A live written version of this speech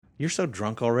You're so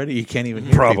drunk already, you can't even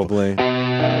hear Probably. people.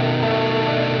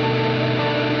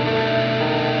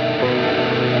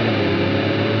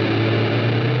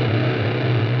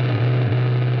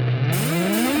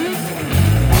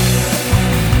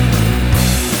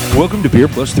 Welcome to Beer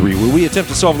Plus 3, where we attempt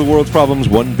to solve the world's problems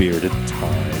one beer at a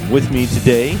time. With me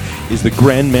today is the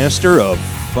Grandmaster of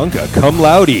Funka Cum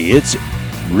Laude. It's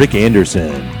Rick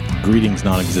Anderson. Greetings,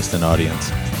 non-existent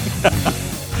audience.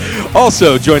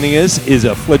 Also joining us is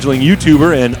a fledgling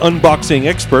YouTuber and unboxing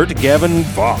expert, Gavin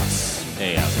Voss.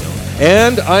 Hey, how's it going?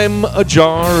 And I'm a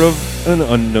jar of an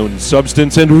unknown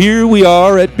substance, and here we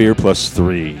are at Beer Plus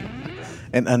 3.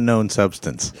 An unknown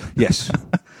substance. Yes.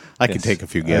 I could take a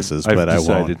few guesses, I've but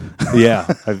decided. I won't.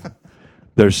 Yeah.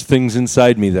 There's things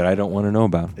inside me that I don't want to know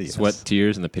about. Yes. Sweat,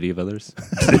 tears, and the pity of others.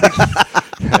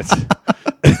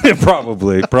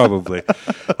 Probably.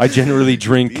 I generally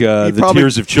drink the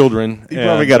tears of children. You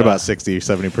probably got about 60 or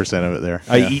 70% of it there.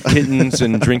 I eat kittens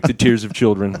and drink the tears of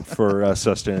children for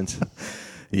sustenance.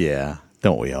 Yeah,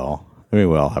 don't we all? I mean,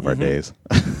 we all have our days.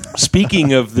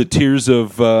 Speaking of the tears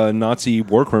of Nazi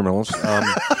war criminals,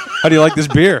 how do you like this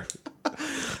beer?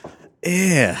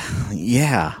 Yeah.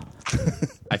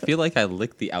 I feel like I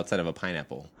licked the outside of a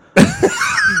pineapple.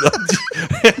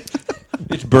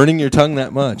 It's burning your tongue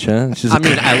that much, huh? It's just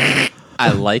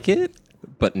I like it,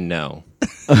 but no.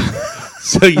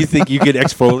 So you think you could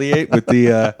exfoliate with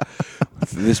the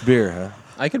with this beer, huh?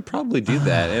 I could probably do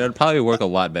that. It would probably work a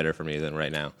lot better for me than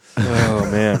right now. Oh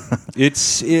man,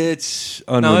 it's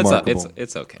No, unremarkable.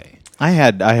 it's okay. I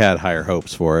had higher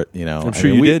hopes for it, you know. I'm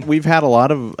sure you did. We've had a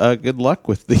lot of good luck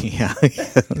with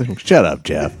the... Shut up,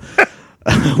 Jeff.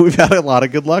 We've had a lot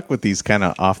of good luck with these kind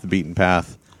of off the beaten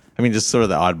path. I mean, just sort of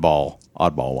the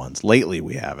oddball ones. Lately,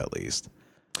 we have at least.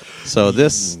 So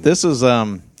this is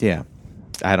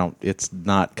it's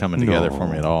not coming together for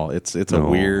me at all. It's a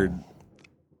weird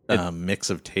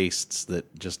mix of tastes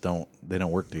that just don't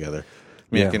work together.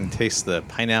 I mean, I can taste the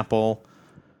pineapple,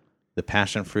 the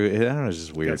passion fruit. I don't know, it's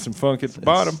just weird. Got some funk at the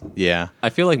bottom. Yeah. I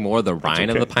feel like more the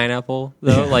rind of the pineapple,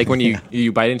 though. Like when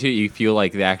you bite into it, you feel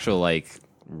like the actual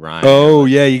rind. Oh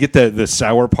yeah, you get the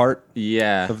sour part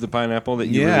Yeah. of the pineapple that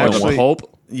you Yeah, Or really the want.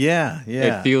 pulp. Yeah.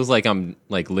 It feels like I'm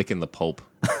licking the pulp.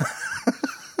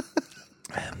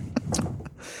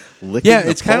 Licking Yeah, the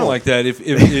it's kind of pulp. like that.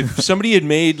 If somebody had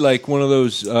made like one of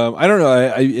those, I don't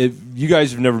know. If you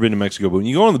guys have never been to Mexico, but when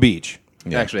you go on the beach,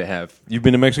 Actually, I have. you've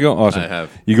been to Mexico. Awesome. I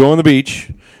have. You go on the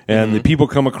beach, and the people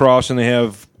come across, and they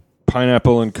have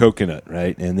pineapple and coconut,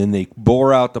 right? And then they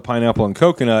bore out the pineapple and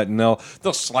coconut, and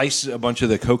they'll slice a bunch of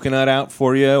the coconut out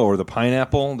for you, or the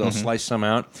pineapple. They'll slice some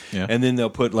out, and then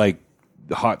they'll put like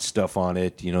hot stuff on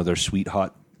it. You know, their sweet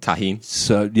hot. Tahini.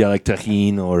 So yeah, like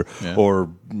tahine or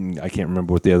I can't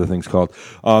remember what the other thing's called.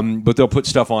 But they'll put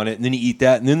stuff on it, and then you eat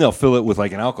that, and then they'll fill it with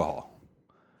like an alcohol.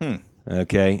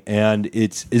 Okay, and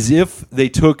it's as if they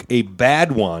took a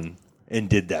bad one and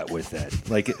did that with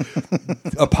that, like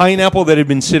a pineapple that had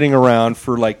been sitting around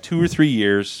for like 2 or 3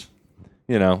 years.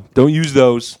 You know, don't use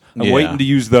those. I'm waiting to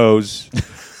use those.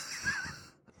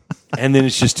 And then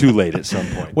it's just too late at some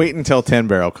point. Wait until 10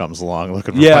 Barrel comes along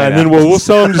looking for Yeah, and then pineapples. we'll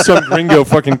sell them to some gringo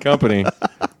fucking company.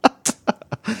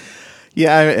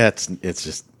 Yeah, it's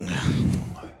just...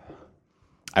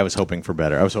 I was hoping for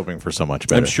better. I was hoping for so much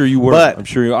better. I'm sure you were. But, I'm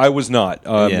sure I was not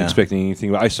expecting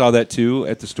anything. I saw that too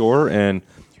at the store, and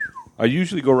I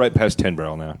usually go right past 10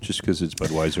 Barrel now, just because it's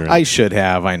Budweiser. I should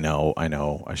have. I know.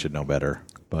 I should know better.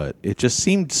 But it just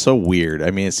seemed so weird.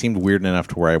 I mean, it seemed weird enough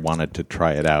to where I wanted to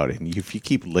try it out. And if you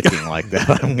keep licking like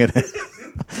that, I'm gonna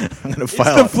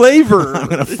file. It's the flavor. I'm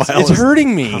gonna file. It's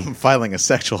hurting me. I'm filing a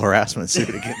sexual harassment suit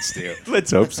against you.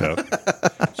 Let's hope so.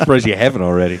 Surprised you haven't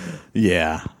already.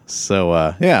 Yeah.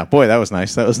 So boy, that was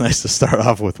nice. That was nice to start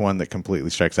off with one that completely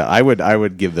strikes out. I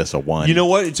would give this a 1. You know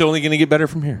what? It's only going to get better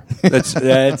from here.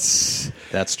 That's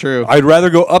true. I'd rather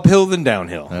go uphill than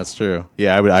downhill. That's true.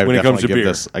 Yeah, I would When it comes to give beer,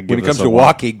 this. when it comes to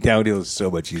walking, downhill is so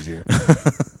much easier.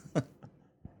 1.5.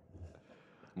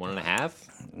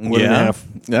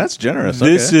 1.5. That's generous.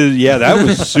 This okay. is that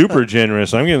was super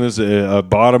generous. I'm giving this a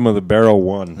bottom of the barrel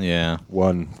 1. Yeah.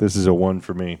 1. This is a 1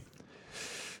 for me.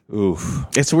 Oof.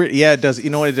 It's weird. Yeah, it does. You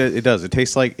know what it does? It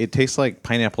tastes like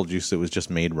pineapple juice that was just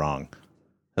made wrong.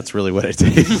 That's really what it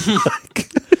tastes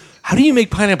like. How do you make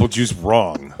pineapple juice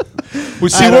wrong? We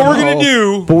see I what don't we're going to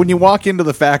know. do. But when you walk into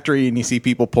the factory and you see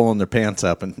people pulling their pants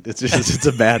up, and it's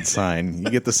a bad sign. You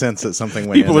get the sense that something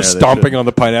went People in are there that stomping on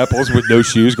the pineapples with no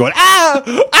shoes, going, ah!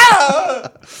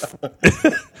 Ah!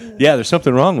 Yeah, there's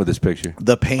something wrong with this picture.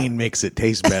 the pain makes it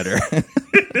taste better.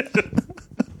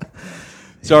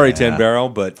 Sorry, 10 Barrel,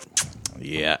 but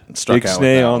yeah, it struck big out with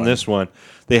snay that on one. this one.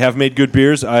 They have made good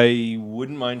beers. I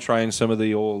wouldn't mind trying some of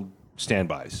the old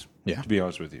standbys. Yeah. To be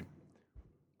honest with you.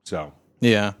 So.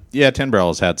 Yeah. 10 Barrel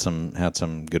has had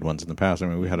some good ones in the past. I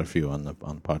mean, we had a few on the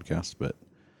podcast, but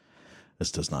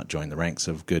this does not join the ranks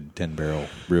of good 10 Barrel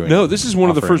brewing. No, this is one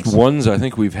of the offerings. first ones I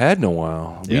think we've had in a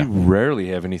while. Yeah. We rarely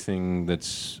have anything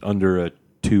that's under a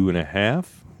 2.5.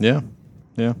 Yeah.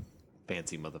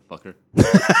 Fancy motherfucker.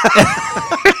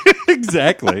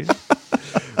 Exactly.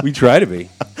 We try to be.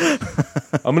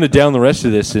 I'm going to down the rest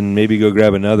of this and maybe go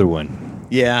grab another one.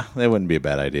 Yeah, that wouldn't be a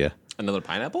bad idea. Another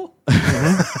pineapple?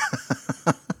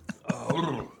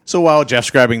 So while Jeff's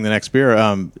grabbing the next beer,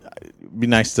 it'd be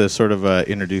nice to sort of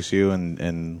introduce you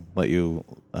and let you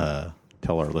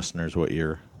tell our listeners what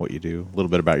you do, a little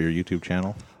bit about your YouTube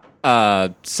channel.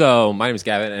 So my name is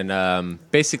Gavin,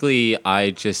 and basically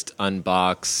I just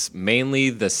unbox mainly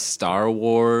the Star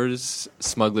Wars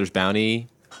Smuggler's Bounty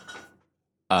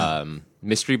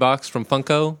mystery box from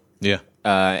Funko. Yeah.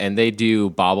 And they do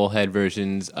bobblehead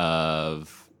versions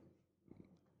of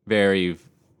very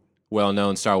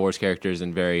well-known Star Wars characters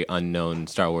and very unknown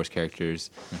Star Wars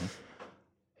characters. Mm-hmm.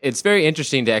 It's very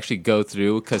interesting to actually go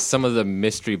through because some of the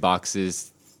mystery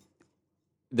boxes,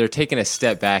 they're taking a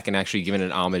step back and actually giving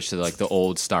an homage to like the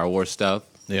old Star Wars stuff.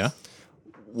 Yeah.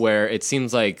 Where it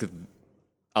seems like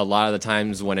a lot of the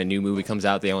times when a new movie comes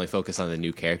out, they only focus on the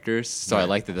new characters. So I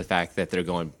like the fact that they're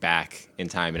going back in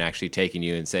time and actually taking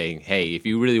you and saying, hey, if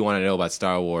you really want to know about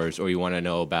Star Wars or you want to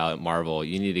know about Marvel,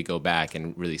 you need to go back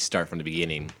and really start from the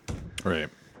beginning. Right.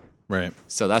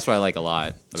 So that's what I like a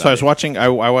lot. So I was watching. I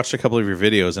watched a couple of your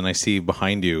videos, and I see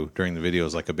behind you during the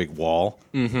videos like a big wall.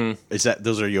 Mm-hmm. Is that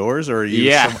those are yours or are you?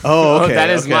 Yeah. Okay. That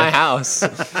is my house,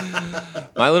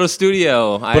 my little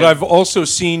studio. But I've also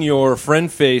seen your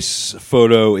friend face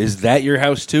photo. Is that your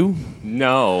house too?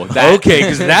 No. Okay,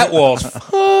 because that wall's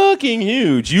fucking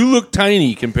huge. You look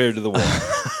tiny compared to the wall,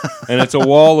 and it's a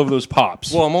wall of those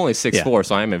pops. Well, I'm only 6'4",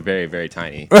 so I'm a very, very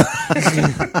tiny.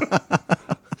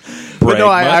 But no,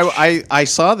 I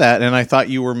saw that and I thought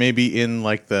you were maybe in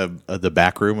like the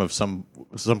back room of some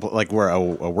like where a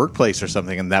workplace or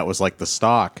something, and that was like the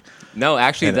stock. No,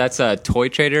 actually, that's a Toy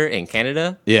Trader in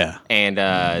Canada. Yeah, and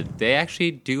they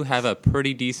actually do have a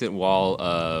pretty decent wall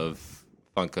of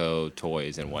Funko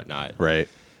toys and whatnot. Right.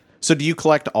 So do you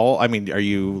collect all? I mean, are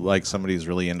you like somebody who's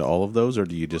really into all of those, or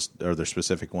do you just are there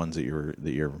specific ones that you're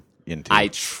into? I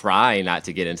try not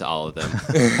to get into all of them.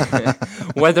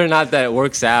 Whether or not that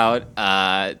works out,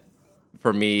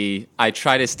 for me, I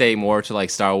try to stay more to like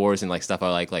Star Wars and like stuff I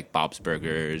like Bob's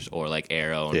Burgers or like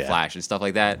Arrow and Flash and stuff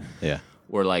like that. Yeah.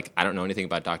 Where like I don't know anything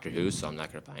about Doctor Who, so I'm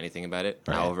not going to buy anything about it.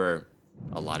 Right. However,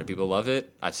 a lot of people love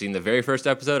it. I've seen the very first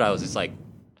episode. I was just like,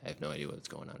 I have no idea what's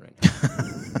going on right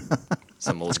now.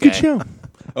 Some old guy. Good show.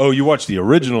 Oh, you watched the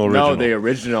original? No, the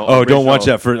original. Oh, don't watch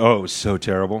that first. Oh, it was so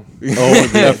terrible.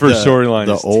 That first storyline.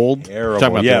 The old, terrible.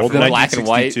 Talking about yeah, the old one? Black and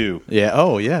white. Yeah.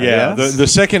 Oh, yeah. Yeah. The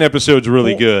second episode's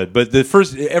really good, but the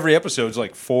first every episode's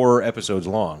like 4 episodes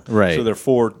long. Right. So they're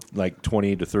 4 like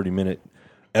 20 to 30 minute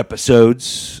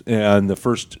episodes, and the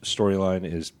first storyline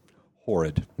is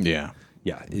horrid. Yeah.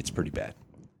 Yeah, it's pretty bad.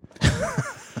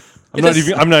 I'm not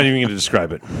even going to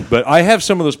describe it. But I have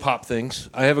some of those pop things.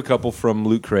 I have a couple from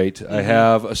Loot Crate. Mm-hmm. I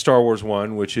have a Star Wars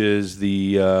one, which is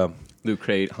the Loot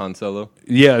Crate Han Solo.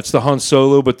 Yeah, it's the Han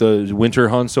Solo, but the winter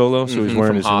Han Solo. So he's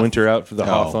wearing his winter outfit for the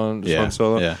Hoth Han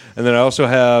Solo. Yeah. And then I also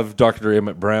have Dr.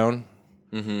 Emmett Brown.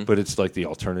 Mm-hmm. But it's like the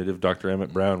alternative Dr.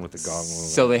 Emmett Brown with the gong.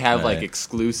 So they have like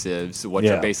exclusives, which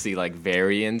are basically like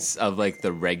variants of like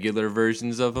the regular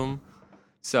versions of them.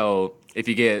 So if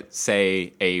you get,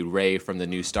 say, a Rey from the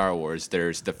new Star Wars,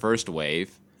 there's the first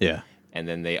wave. Yeah. And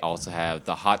then they also have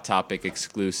the Hot Topic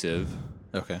exclusive.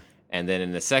 Okay. And then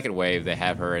in the second wave, they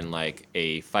have her in like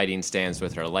a fighting stance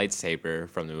with her lightsaber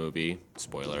from the movie.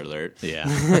 Spoiler alert. Yeah.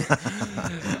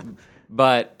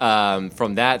 But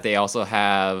from that, they also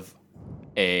have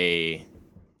a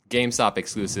GameStop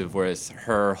exclusive where it's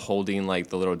her holding like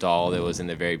the little doll that was in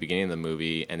the very beginning of the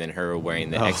movie, and then her wearing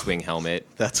the X-Wing helmet.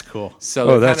 That's cool.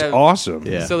 So that's awesome.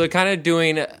 Yeah. So they're kind of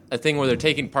doing a thing where they're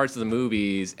taking parts of the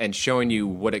movies and showing you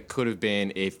what it could have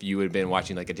been if you had been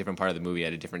watching like a different part of the movie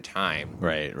at a different time.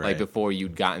 Right. Like before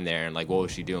you'd gotten there, and like what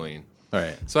was she doing?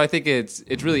 Right. So I think it's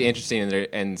really interesting,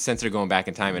 and since they're going back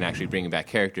in time and actually bringing back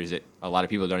characters that a lot of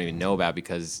people don't even know about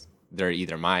because they're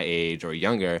either my age or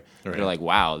younger. Right. They're like,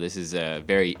 wow, this is a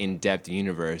very in-depth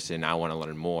universe, and I want to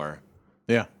learn more.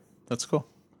 Yeah, that's cool.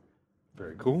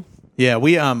 Very cool. Yeah,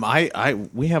 we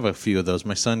we have a few of those.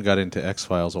 My son got into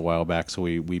X-Files a while back, so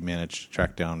we managed to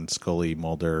track down Scully,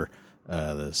 Mulder,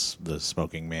 the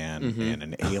Smoking Man, and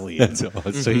an Alien. That's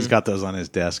awesome. So he's got those on his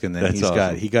desk, and then That's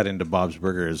awesome. he got into Bob's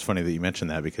Burger. It's funny that you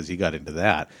mentioned that because he got into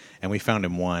that, and we found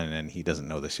him one, and he doesn't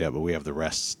know this yet, but we have the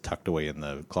rest tucked away in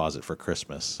the closet for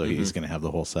Christmas, so he's going to have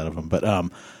the whole set of them. But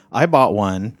I bought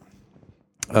one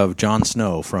of Jon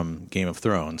Snow from Game of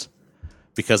Thrones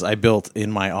because I built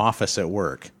in my office at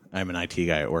work. I'm an IT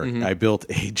guy at work. I built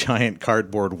a giant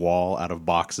cardboard wall out of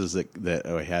boxes that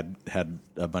I had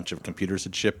a bunch of computers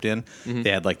had shipped in.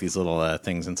 They had like these little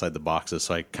things inside the boxes,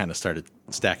 so I kind of started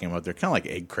stacking them up. They're kind of like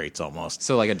egg crates almost.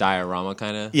 So like a diorama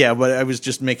kind of? Yeah, but I was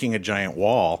just making a giant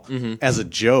wall as a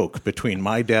joke between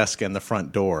my desk and the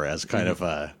front door as kind of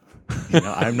a...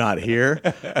 I'm not here.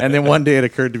 And then one day it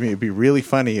occurred to me it'd be really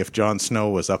funny if Jon Snow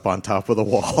was up on top of the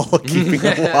wall keeping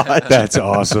a watch. That's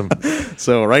awesome.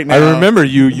 So right now... I remember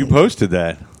you posted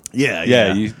that.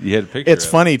 Yeah. You had a picture. It's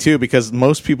of funny, too, because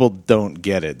most people don't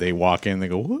get it. They walk in and they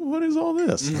go, what is all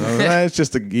this? It's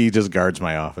just he just guards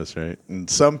my office, right? And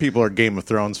some people are Game of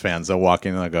Thrones fans. They'll walk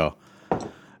in and they'll go,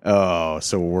 oh,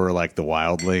 so we're like the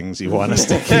wildlings you want us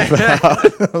to keep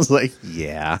out? I was like,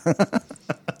 yeah.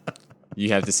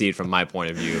 You have to see it from my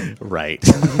point of view. Right.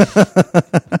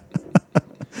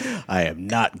 I am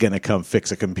not going to come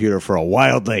fix a computer for a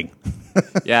wildling.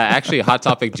 Yeah, actually, Hot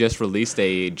Topic just released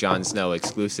a Jon Snow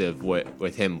exclusive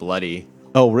with him bloody.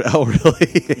 Oh,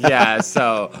 really? Yeah,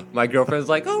 so my girlfriend's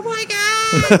like, oh my God.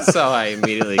 So I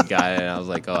immediately got it, and I was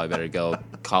like, oh, I better go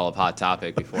call up Hot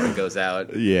Topic before it goes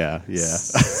out. Yeah.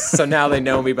 So now they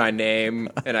know me by name,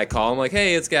 and I call them like,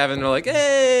 hey, it's Gavin. And they're like,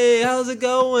 hey, how's it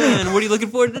going? What are you looking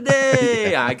for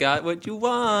today? I got what you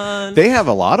want. They have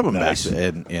a lot of them Nice.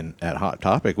 back at Hot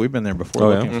Topic. We've been there before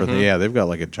looking for they've got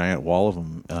like a giant wall of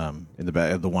them in the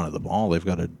back. The one at the mall, they've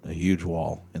got a huge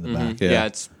wall in the back. Yeah,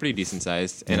 it's pretty decent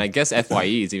sized. And I guess FYE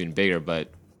is even bigger, but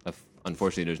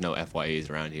unfortunately there's no FYEs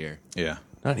around here. Yeah.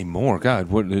 Not anymore. God,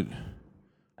 what is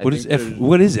think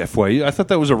what is FYE? I thought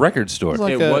that was a record store.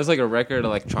 like it was like a record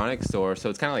electronics store, so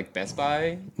it's kind of like Best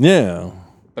Buy, Yeah.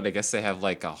 but I guess they have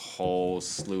like a whole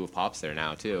slew of pops there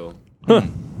now too. Huh.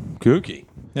 Kooky.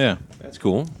 Yeah. That's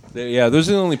cool. Yeah, those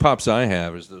are the only pops I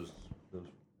have is those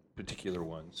particular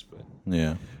ones. But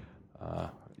Yeah.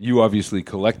 you obviously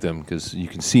collect them because you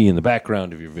can see in the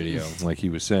background of your video, like he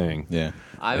was saying. Yeah.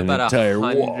 I have An about entire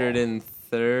wall.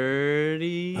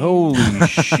 130. Holy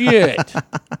shit.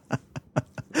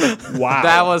 Wow.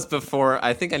 That was before.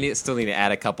 I think I still need to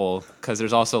add a couple because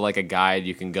there's also like a guide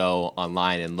you can go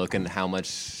online and look at how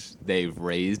much they've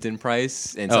raised in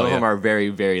price, and some of them are very,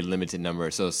 very limited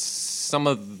numbers. So some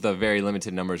of the very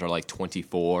limited numbers are like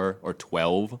 24 or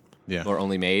 12, or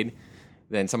only made.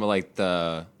 Then some of like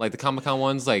the Comic-Con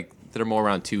ones, like they're more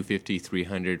around 250,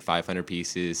 300, 500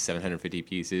 pieces, 750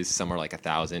 pieces. Some are like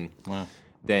 1,000. Wow.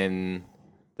 Then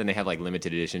they have like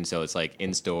limited edition, so it's like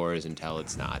in stores until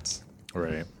it's not.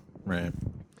 Right.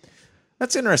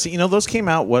 That's interesting. Those came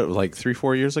out, like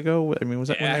 3-4 years ago? I mean, was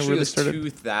that when they really started?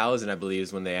 2000, I believe,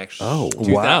 is when they actually... Oh,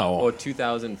 2000, wow. Or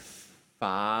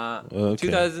 2005. Okay.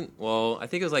 2000, well, I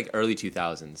think it was like early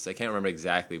 2000s. I can't remember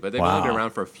exactly, but they've only been around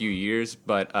for a few years.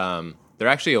 But they're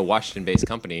actually a Washington-based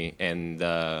company. And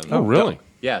oh, really?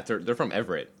 Yeah, they're from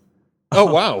Everett. Oh,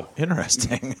 wow.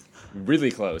 Interesting.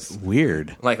 Really close.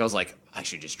 Weird. Like, I was like, I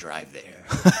should just drive there.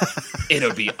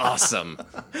 It'll be awesome.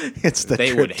 It's the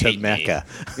They trip would to hate me. Mecca.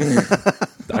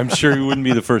 I'm sure you wouldn't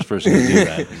be the first person to do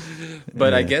that.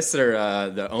 But I guess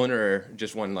the owner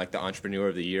just won like the Entrepreneur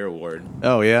of the Year award.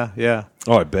 Oh, yeah.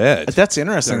 Oh, I bet. That's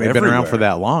interesting. They're They've been around everywhere. for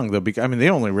that long, though. They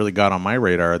only really got on my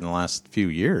radar in the last few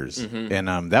years. And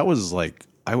that was like,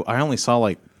 I only saw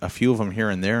like a few of them here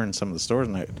and there in some of the stores,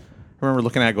 and I remember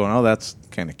looking at it going, oh, that's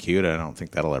kind of cute. I don't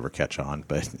think that'll ever catch on.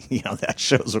 But, that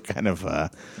shows what kind of...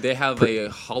 They have a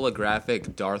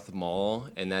holographic Darth Maul,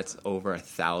 and that's over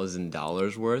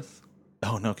 $1,000 worth.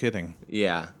 Oh, no kidding.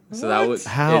 Yeah. So that was...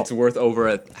 How? It's worth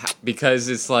over... Because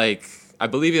it's like... I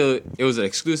believe it was an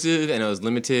exclusive, and it was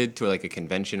limited to like a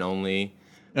convention only.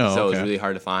 Oh, so it was okay. really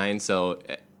hard to find. So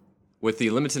with the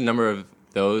limited number of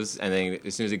those, and then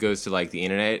as soon as it goes to like the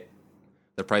internet...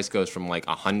 The price goes from like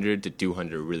 100 to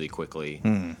 200 really quickly.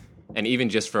 And even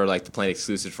just for like the plain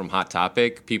exclusives from Hot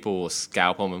Topic, people will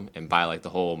scalp them and buy like the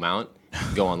whole amount,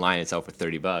 go online and sell for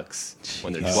 $30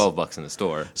 when they're $12 in the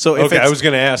store. So if Okay, I was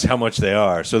going to ask how much they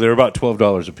are. So they're about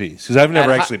 $12 a piece. Because I've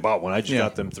never At actually bought one. I just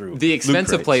got them through. The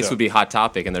expensive Loot Crate, place so. would be Hot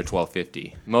Topic, and they're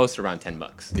 $12.50. Most around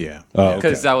 $10. Yeah. Oh,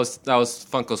 Because okay. that was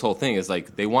Funko's whole thing is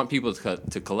like they want people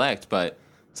to collect, but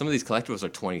some of these collectibles are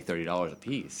 $20, $30 a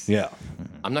piece. Yeah.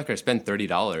 I'm not going to spend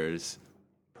 $30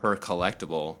 per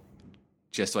collectible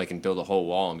just so I can build a whole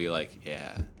wall and be like,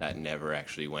 yeah, that never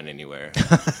actually went anywhere.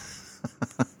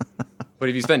 But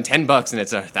if you spend $10 and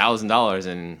it's $1,000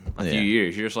 in a few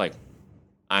years, you're just like,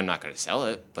 I'm not going to sell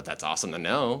it, but that's awesome to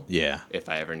know. Yeah. If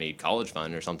I ever need college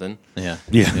fund or something. Yeah.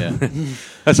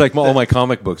 That's like all my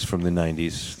comic books from the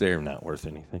 90s. They're not worth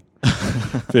anything.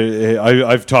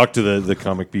 I've talked to the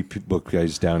comic book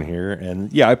guys down here,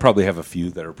 and I probably have a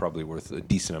few that are probably worth a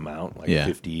decent amount, like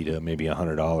 $50 to maybe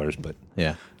 $100, but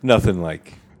nothing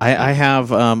like. I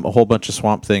have a whole bunch of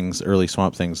Swamp Things, early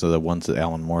Swamp Things, are the ones that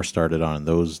Alan Moore started on. And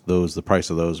those, the price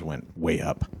of those went way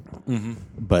up. Mm-hmm.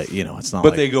 But it's not. But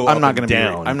like, they go. I'm not going to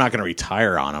down. I'm not going to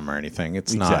retire on them or anything.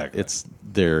 It's not. It's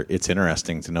there. It's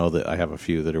interesting to know that I have a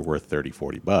few that are worth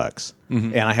 $30-$40,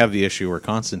 and I have the issue where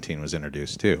Constantine was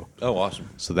introduced too. Oh, awesome!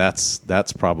 So that's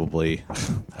probably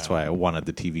that's why I wanted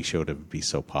the TV show to be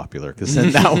so popular, because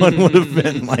then that one would have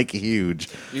been like huge.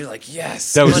 You're like,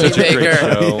 yes, that was such a great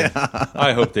show. Yeah.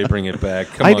 I hope they bring it back.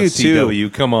 Come I on, do CW, too.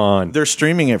 Come on. They're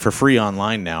streaming it for free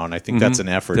online now, and I think that's an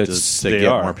effort to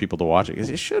get more people to watch it, because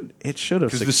it should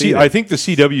have succeeded. I think the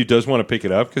CW does want to pick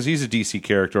it up because he's a DC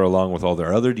character along with all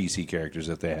their other DC characters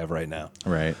that they have right now.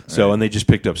 Right. So, and they just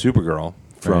picked up Supergirl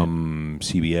from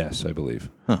CBS, I believe.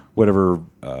 Huh. Whatever.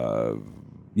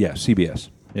 CBS.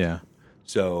 Yeah.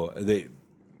 So they're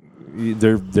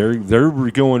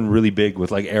going really big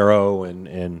with like Arrow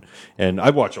and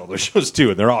I watch all those shows too,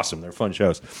 and they're awesome. They're fun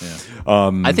shows. Yeah.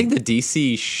 I think the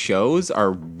DC shows are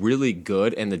really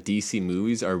good, and the DC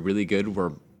movies are really good.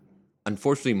 Where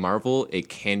unfortunately Marvel, it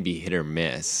can be hit or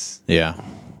miss. Yeah.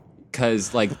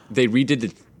 Because like they redid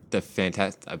the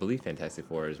I believe Fantastic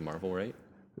Four is Marvel, right?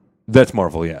 That's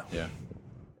Marvel, yeah. Yeah.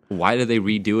 Why did they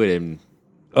redo it? And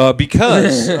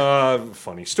because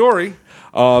funny story.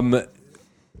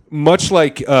 Much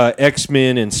like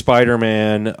X-Men and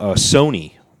Spider-Man,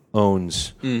 Sony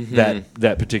owns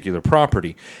that particular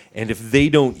property, and if they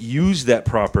don't use that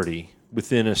property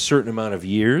within a certain amount of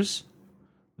years,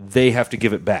 they have to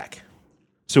give it back.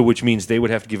 So, which means they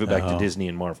would have to give it back to Disney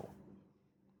and Marvel.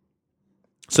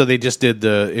 So they just did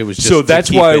it was just so that's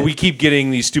why we keep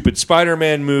getting these stupid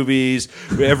Spider-Man movies.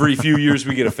 Every few years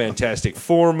we get a Fantastic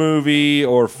Four movie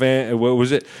or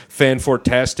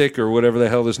Fanfortastic or whatever the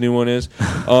hell this new one is,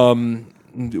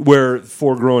 where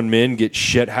 4 grown men get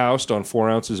shithoused on 4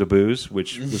 ounces of booze,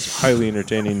 which was highly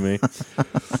entertaining to me.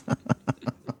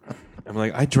 I'm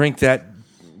like, I drank that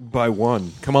by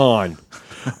one. Come on.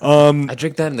 I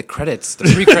drink that in the credits, the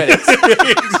pre-credits.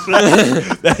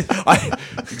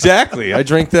 Exactly. I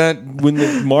drank that when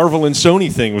the Marvel and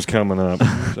Sony thing was coming up.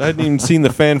 I hadn't even seen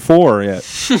the Fan 4 yet.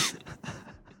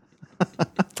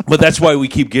 But that's why we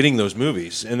keep getting those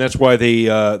movies, and that's why we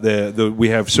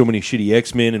have so many shitty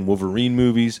X-Men and Wolverine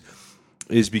movies.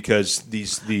 Is because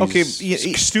these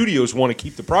studios want to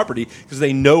keep the property because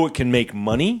they know it can make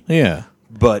money. Yeah.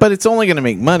 But it's only going to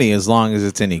make money as long as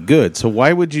it's any good. So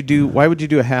why would you do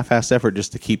a half-assed effort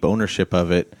just to keep ownership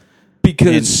of it?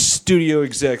 Because studio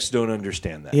execs don't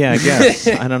understand that. Yeah, I guess.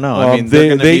 I don't know. I mean,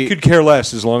 they could care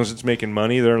less as long as it's making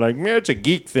money. They're like, it's a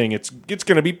geek thing. It's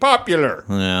going to be popular.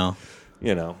 Well,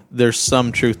 there's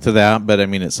some truth to that, but I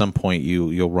mean, at some point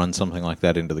you'll run something like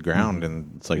that into the ground,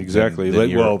 and it's like exactly.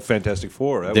 Fantastic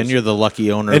Four. You're the lucky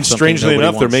owner. And strangely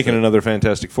enough, they're making another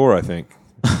Fantastic Four. I think.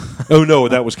 Oh no,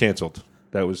 that was canceled.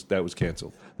 That was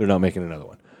canceled. They're not making another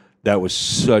one. That was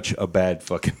such a bad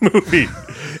fucking movie.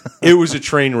 It was a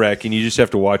train wreck, and you just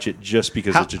have to watch it just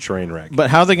because it's a train wreck. But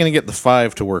how are they going to get the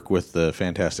 5 to work with the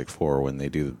Fantastic Four when they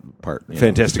do part?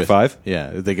 Fantastic 5? Yeah,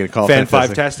 are they going to call Fan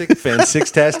 5-tastic? Fan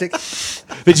 6-tastic?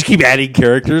 They just keep adding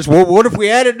characters. Well, what if we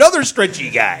add another stretchy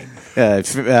guy?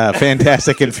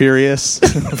 Fantastic and Furious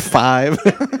 5.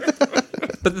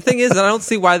 But the thing is, I don't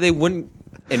see why they wouldn't.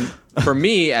 And for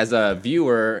me, as a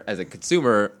viewer, as a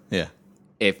consumer,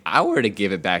 if I were to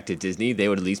give it back to Disney, they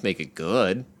would at least make it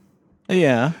good.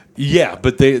 Yeah,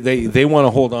 but they want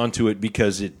to hold on to it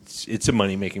because it's a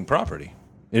money making property.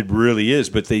 It really is.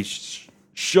 But they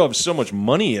shove so much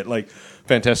money at like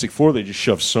Fantastic Four. They just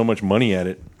shoved so much money at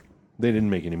it. They didn't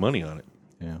make any money on it.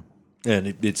 Yeah.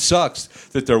 And it sucks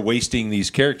that they're wasting these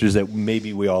characters that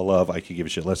maybe we all love. I could give a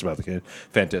shit less about the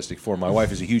Fantastic Four. My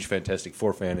wife is a huge Fantastic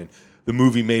Four fan, and the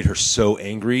movie made her so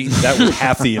angry that was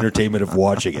half the entertainment of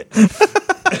watching it.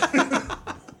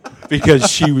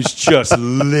 Because she was just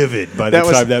livid by the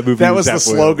time that movie was That was the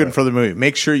slogan over. for the movie.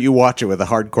 Make sure you watch it with a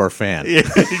hardcore fan. Yeah,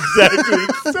 exactly.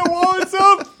 It's so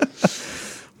awesome.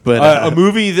 But a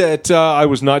movie that I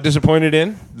was not disappointed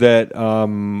in, that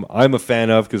I'm a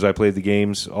fan of because I played the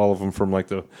games, all of them from like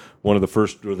one of the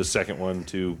first or the second one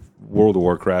to World of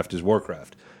Warcraft, is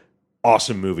Warcraft.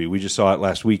 Awesome movie. We just saw it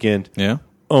last weekend. Yeah.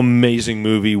 amazing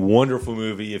movie, wonderful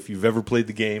movie. If you've ever played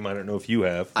the game, I don't know if you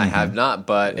have. I have not,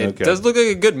 but it does look like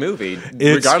a good movie.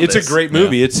 It's a great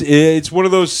movie. Yeah. It's one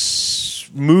of those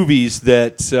movies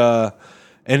that,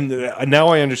 and now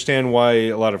I understand why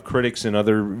a lot of critics and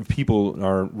other people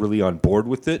aren't really on board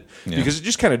with it, because it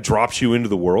just kind of drops you into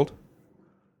the world.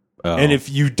 Oh. And if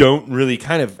you don't really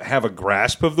kind of have a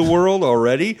grasp of the world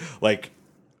already, like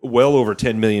well over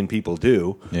 10 million people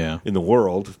do in the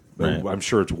world. Right. I'm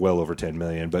sure it's well over 10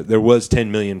 million, but there was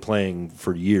 10 million playing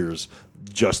for years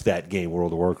just that game,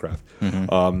 World of Warcraft.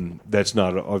 Mm-hmm. That's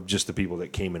not just the people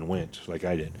that came and went like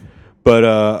I did. But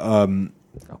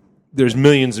there's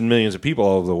millions and millions of people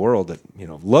all over the world that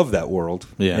love that world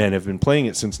and have been playing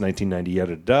it since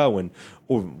 1990 when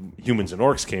Humans and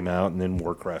Orcs came out, and then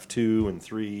Warcraft 2 and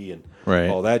 3 and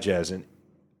all that jazz. And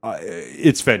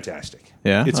it's fantastic.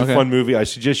 Yeah, it's a fun movie. I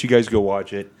suggest you guys go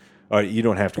watch it. You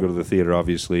don't have to go to the theater,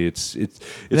 obviously. It's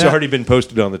already been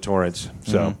posted on the torrents.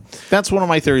 So that's one of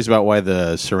my theories about why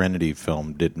the Serenity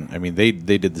film didn't. I mean, they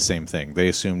did the same thing. They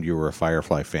assumed you were a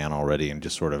Firefly fan already, and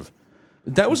just sort of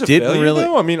that was a failure.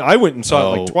 Though? I mean, I went and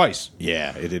saw it like twice.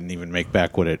 Yeah, it didn't even make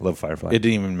back what it. Love Firefly. It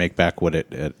didn't even make back what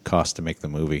it cost to make the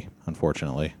movie.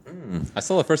 Unfortunately, I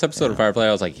saw the first episode of Firefly.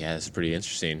 I was like, "Yeah, this is pretty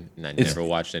interesting," and I never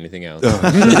watched anything else.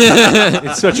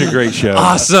 It's such a great show.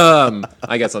 Awesome.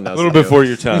 I got something else. A little before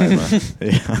your time.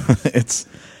 It's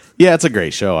a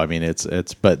great show. I mean,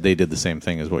 it's but they did the same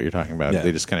thing as what you're talking about. Yeah.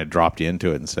 They just kind of dropped you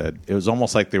into it and said it was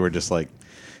almost like they were just like,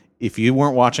 if you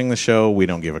weren't watching the show, we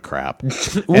don't give a crap.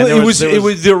 Well, it was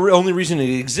the only reason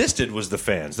it existed was the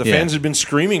fans. The fans had been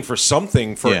screaming for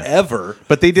something forever.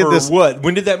 But they did this. What?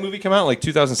 When did that movie come out? Like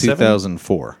 2007?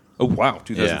 2004. Oh wow,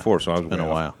 2004. So I was been a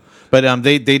while. But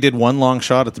they did one long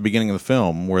shot at the beginning of the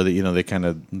film where they kind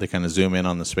of zoom in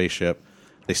on the spaceship.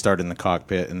 They start in the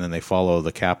cockpit, and then they follow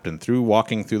the captain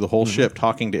walking through the whole ship,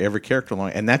 talking to every character along,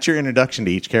 and that's your introduction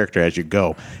to each character as you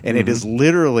go. And it is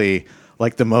literally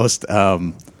like the most.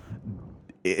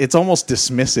 It's almost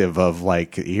dismissive of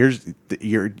like,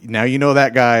 now you know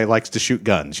that guy likes to shoot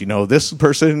guns. This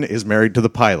person is married to the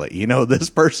pilot. This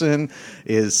person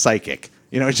is psychic.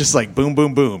 It's just like boom,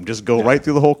 boom, boom. Just go right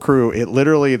through the whole crew.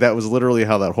 That was literally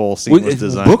how that whole scene was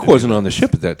designed. Book wasn't on the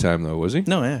ship at that time, though, was he?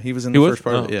 No, he was in the first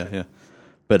part. Yeah.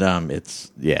 But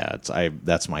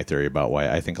that's my theory about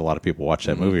why I think a lot of people watch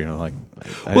that movie and are like,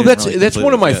 that's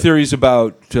one of my theories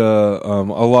about a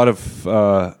lot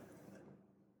of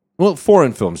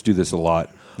foreign films do this a lot.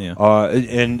 Yeah.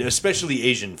 And especially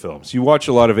Asian films. You watch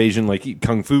a lot of Asian, like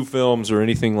kung fu films or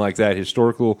anything like that,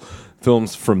 historical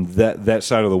films from that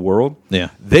side of the world. Yeah.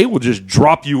 They will just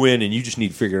drop you in, and you just need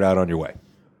to figure it out on your way.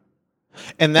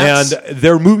 And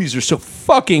their movies are so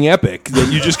fucking epic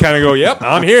that you just kind of go, "Yep,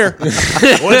 I'm here.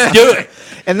 Let's do it."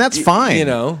 And that's fine.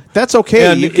 That's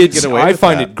okay. And you can get away with I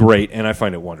find it great, and I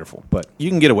find it wonderful. But you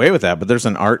can get away with that. But there's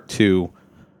an art to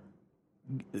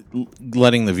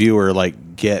letting the viewer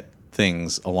get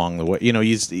things along the way.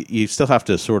 You still have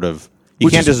to sort of. You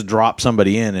can't just drop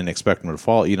somebody in and expect them to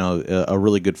follow. A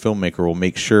really good filmmaker will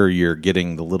make sure you're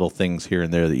getting the little things here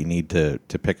and there that you need to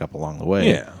pick up along the way.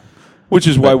 Yeah. Which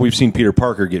is why we've seen Peter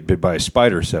Parker get bit by a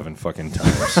spider 7 fucking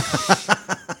times.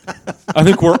 I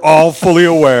think we're all fully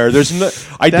aware.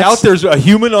 I doubt there's a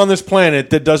human on this planet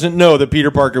that doesn't know that Peter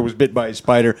Parker was bit by a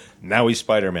spider. Now he's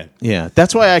Spider-Man. Yeah,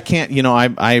 that's why I can't.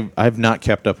 I've not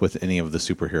kept up with any of the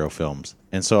superhero films,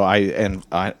 and so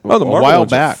a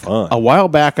while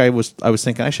back, I was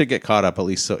thinking I should get caught up at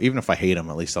least. So even if I hate them,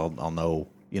 at least I'll know.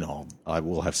 I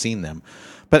will have seen them.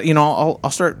 But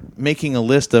I'll start making a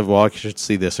list of I should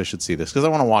see this, because I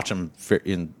want to watch them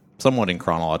somewhat in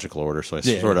chronological order, so I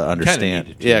sort of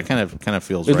understand. It kind of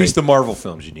feels at least the Marvel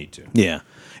films you need to. Yeah,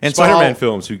 and Spider-Man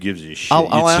films, who gives you shit?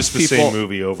 It's just the same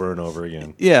movie over and over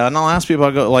again. Yeah, and I'll ask people,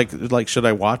 I go like, should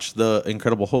I watch the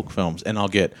Incredible Hulk films? And I'll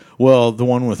get the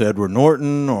one with Edward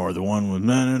Norton or the one with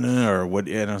or what?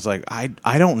 And I was like,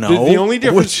 I don't know. The only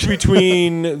difference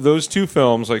between those two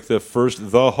films, like the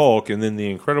first The Hulk and then the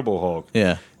Incredible Hulk,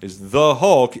 is The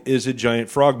Hulk is a giant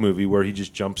frog movie where he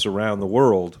just jumps around the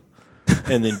world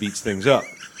and then beats things up.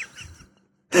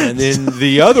 And then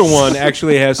the other one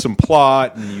actually has some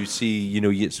plot, and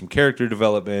you get some character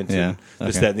development, and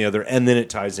this, that, and the other, and then it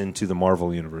ties into the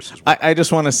Marvel universe as well. I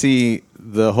just want to see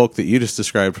the Hulk that you just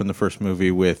described from the first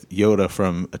movie with Yoda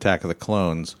from Attack of the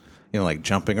Clones,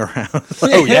 jumping around.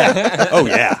 Oh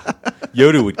yeah.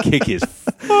 Yoda would kick his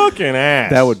fucking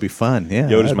ass. That would be fun. Yeah,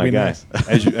 Yoda's my guy,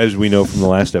 nice. as we know from the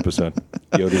last episode.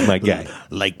 Yoda's my guy.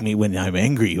 Like me when I'm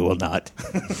angry, you will not.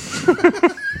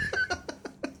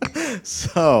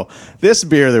 So, this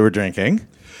beer that we're drinking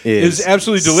is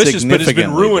absolutely delicious, but it's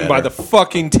been ruined by the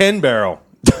fucking 10 barrel.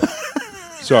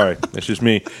 Sorry, that's just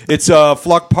me. It's a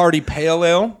Flock Party Pale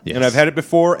Ale, Yes. and I've had it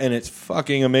before, and it's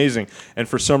fucking amazing. And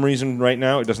for some reason, right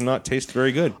now, it does not taste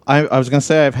very good. I was going to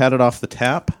say I've had it off the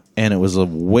tap, and it was a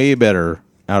way better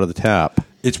out of the tap.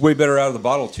 It's way better out of the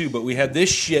bottle, too, but we had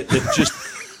this shit that just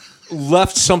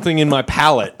left something in my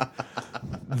palate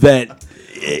that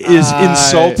is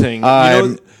insulting.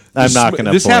 I'm not going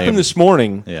to This happened this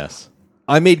morning. Yes.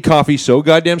 I made coffee so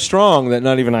goddamn strong that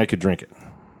not even I could drink it.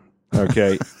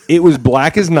 Okay. It was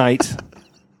black as night,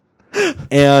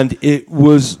 and it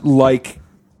was like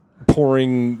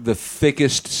pouring the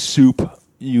thickest soup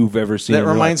you've ever seen. That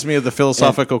reminds me of the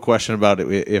philosophical question about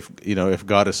if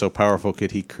God is so powerful,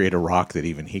 could he create a rock that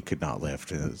even he could not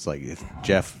lift? And it's like,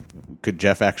 could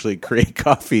Jeff actually create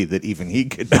coffee that even he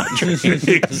could not drink?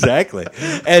 Exactly.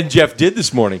 And Jeff did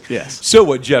this morning. Yes. So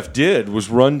what Jeff did was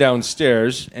run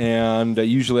downstairs, and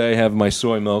usually I have my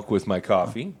soy milk with my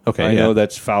coffee. Okay, I yeah. know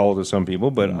that's foul to some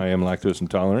people, but I am lactose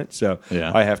intolerant, so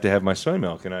Yeah. I have to have my soy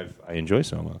milk, and I enjoy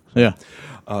soy milk. Yeah.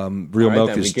 Real right, milk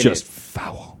then we is get just it.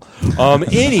 foul.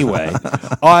 Anyway,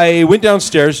 I went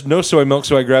downstairs, no soy milk,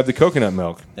 so I grabbed the coconut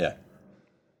milk. Yeah.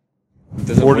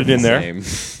 Doesn't Poured work it in the there.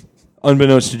 same.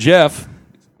 Unbeknownst to Jeff,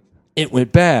 it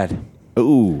went bad.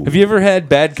 Ooh. Have you ever had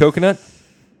bad coconut?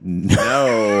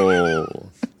 No.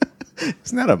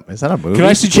 Is that a movie? Can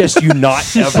I suggest you not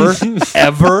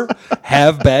ever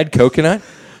have bad coconut?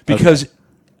 Because,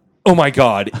 oh my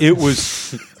God, it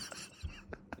was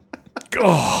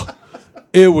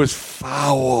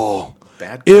foul.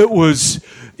 Bad It was.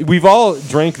 We've all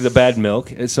drank the bad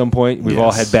milk at some point. We've all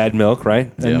Yes. had bad milk,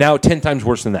 right? And Yep. now 10 times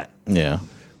worse than that. Yeah.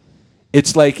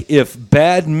 It's like if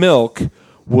bad milk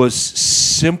was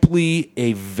simply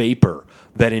a vapor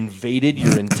that invaded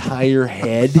your entire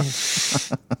head.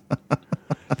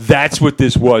 That's what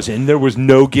this was. And there was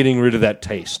no getting rid of that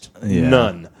taste. Yeah.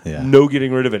 None. Yeah. No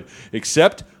getting rid of it.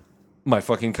 Except my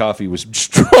fucking coffee was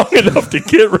strong enough to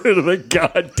get rid of the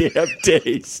goddamn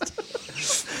taste.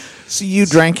 So you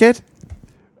drank it?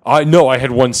 I know. I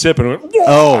had one sip and went, "Whoa!"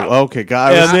 Oh, okay.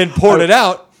 God. And then poured it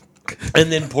out.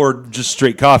 And then poured just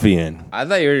straight coffee in. I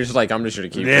thought you were just like, I'm just going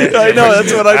to keep it. I know.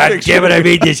 That's what I pictured. Damn it, I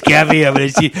made this coffee. I'm gonna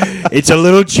see. It's a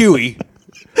little chewy.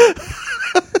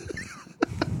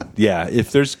 Yeah,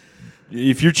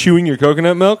 if you're chewing your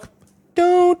coconut milk,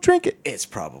 don't drink it. It's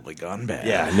probably gone bad.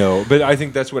 Yeah, no, but I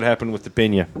think that's what happened with the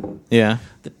pina. Yeah.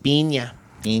 The pina.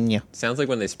 Sounds like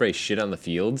when they spray shit on the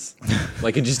fields.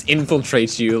 Like it just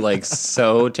infiltrates you like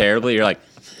so terribly. You're like,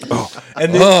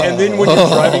 And then when you're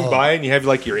driving by and you have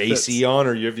like your AC on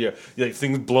or you have your like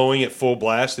things blowing at full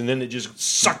blast, and then it just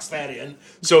sucks that in,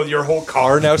 so your whole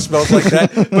car now smells like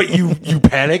that. But you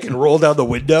panic and roll down the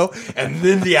window, and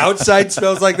then the outside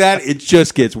smells like that. It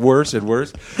just gets worse and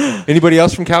worse. Anybody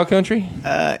else from Cow Country?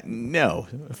 No.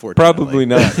 Probably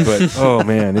not. But oh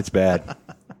man, it's bad.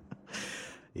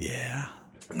 Yeah.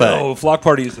 But Oh, Flock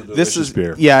Party is a delicious this is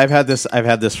beer. Yeah, I've had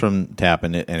this from tap,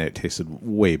 and it tasted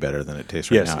way better than it tastes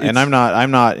right Yes, now. it's- And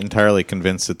I'm not entirely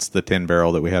convinced it's the 10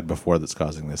 barrel that we had before that's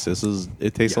causing this.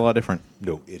 It tastes a lot different.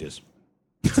 No, it is.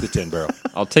 It's the 10 barrel.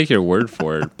 I'll take your word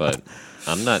for it, but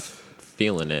I'm not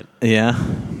feeling it. Yeah.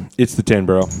 It's the 10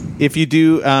 barrel. If you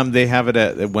do, they have it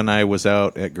at when I was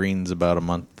out at Greens about a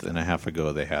month and a half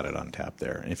ago. They had it on tap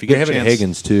there. And if you They get have a it at chance,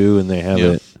 Hagen's too, and they have Yeah.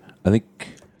 it. I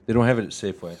think they don't have it at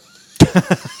Safeway.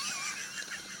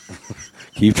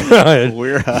 Keep trying.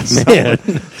 we're Man.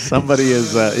 somebody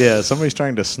is somebody's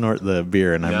trying to snort the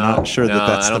beer, and I'm not sure no,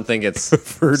 that's I don't the think it's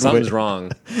preferred something's way.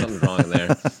 wrong. Something's wrong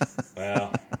there.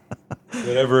 Well,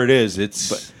 whatever it is,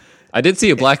 it's. I did see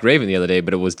a black raven the other day,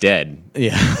 but it was dead.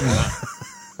 Yeah,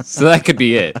 So that could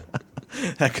be it.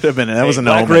 that could have been. That was an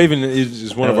Black omen. Raven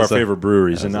is one That of our was a- favorite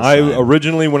breweries, that and was a I sign.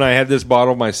 originally, when I had this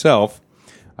bottle myself,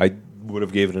 I would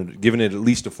have given it at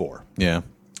least a 4. Yeah,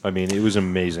 I mean, it was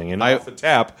amazing, and I- off the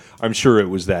tap, I'm sure it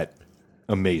was that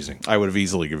amazing. I would have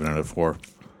easily given it a 4.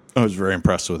 I was very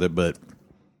impressed with it, but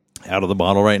out of the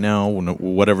bottle right now,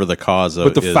 whatever the cause of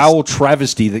But the is, foul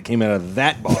travesty that came out of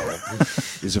that bottle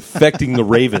is affecting the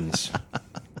ravens.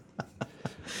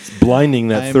 It's blinding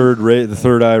that the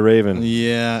third eye raven.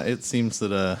 Yeah, it seems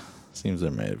that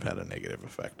it may have had a negative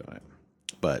effect on it,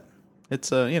 but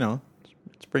it's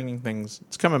it's bringing things.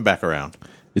 It's coming back around.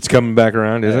 It's coming back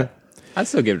around, is it? I'd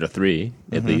still give it a 3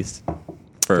 at least.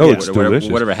 For Oh, it's whatever, delicious.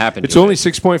 whatever happened. It's to only it.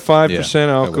 6.5%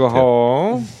 Yeah, I would too.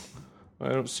 alcohol. I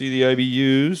don't see the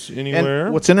IBUs anywhere.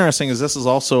 And what's interesting is this is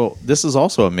also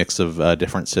a mix of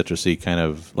different citrusy kind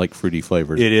of like fruity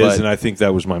flavors. It is, but and I think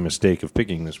that was my mistake of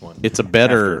picking this one. it's a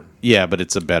better. Yeah, but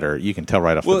it's a better. You can tell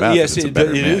right off the bat. Yes, that it's a it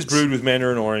better is mix. brewed with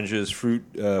mandarin oranges, fruit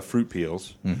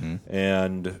peels,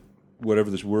 and whatever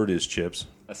this word is, chips.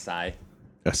 Acai.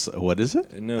 What is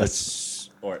it? No, it's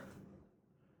Or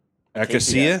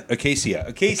Acacia? Acacia.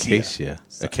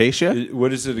 Acacia?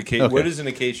 What is it? Okay. What is an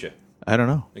acacia? I don't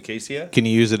know. Acacia? Can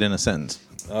you use it in a sentence?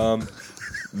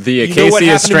 the know what Acacia happened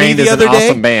to Strain me is the an other day?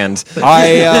 awesome band.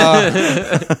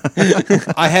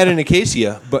 I had an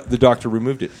acacia, but the doctor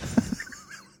removed it.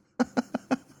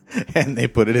 And they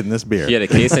put it in this beer. He had a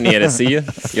case and he had a see you.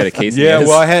 You had a case. Yeah, and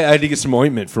well, I had to get some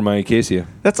ointment for my acacia.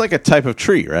 That's like a type of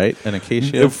tree, right? An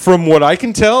acacia? From what I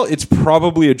can tell, it's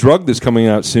probably a drug that's coming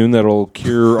out soon that'll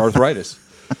cure arthritis.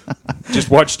 Just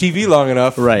watch TV long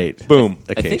enough. Right. Boom.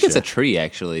 I think it's a tree,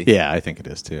 actually. Yeah, I think it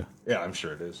is, too. Yeah, I'm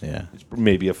sure it is. Yeah. It's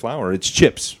maybe a flower. It's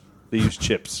chips. They use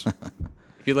chips.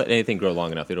 If you let anything grow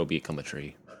long enough, it'll become a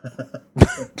tree.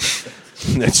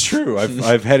 That's true.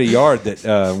 I've had a yard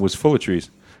that was full of trees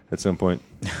at some point.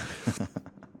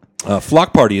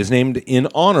 Flock Party is named in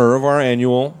honor of our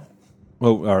annual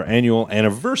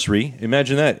anniversary.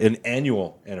 Imagine that, an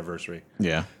annual anniversary.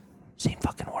 Yeah. Same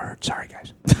fucking word. Sorry,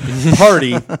 guys.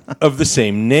 Party of the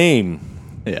same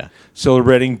name. Yeah.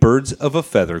 Celebrating birds of a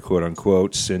feather, quote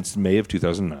unquote, since May of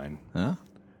 2009. Huh?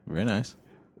 Very nice.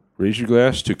 Raise your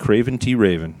glass to Craven T.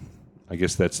 Raven. I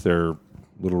guess that's their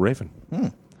little raven.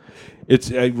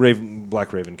 It's Raven.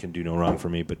 Black Raven can do no wrong for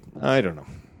me, but I don't know.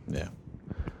 Yeah.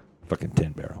 Fucking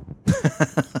 10 barrel.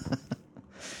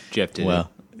 Jeff did Well,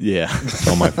 yeah. It's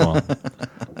all my fault.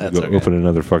 That's Go okay. open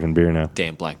another fucking beer now.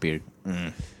 Damn Blackbeard.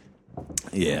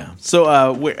 Yeah. So,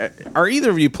 are either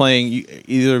of you playing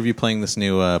this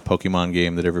new Pokemon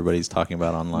game that everybody's talking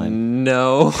about online?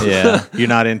 No. Yeah. You're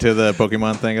not into the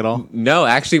Pokemon thing at all? No,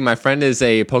 actually, my friend is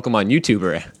a Pokemon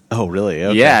YouTuber. Oh, really?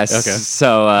 Okay. Yes. Okay.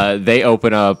 So they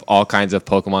open up all kinds of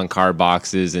Pokemon card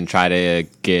boxes and try to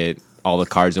get all the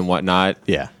cards and whatnot.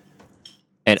 Yeah.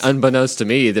 And unbeknownst to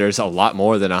me, there's a lot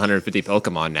more than 150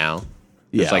 Pokemon now.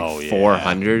 There's Yeah. like Oh, yeah.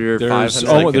 400 or There's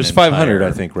 500. like there's an 500, entire-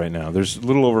 I think, right now. There's a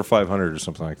little over 500 or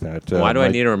something like that. Why do I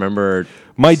need to remember?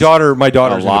 My daughter's A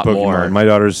lot into Pokemon. more. My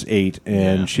daughter's 8,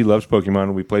 and Yeah. she loves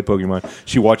Pokemon. We play Pokemon.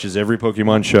 She watches every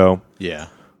Pokemon show. Yeah.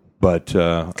 But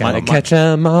Gotta catch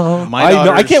 'em all. My I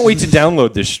daughter's- can't wait to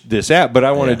download this app, but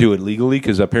I want to Yeah. do it legally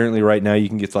because apparently right now you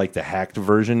can get like the hacked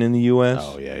version in the U.S.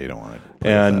 Oh, yeah. You don't want to.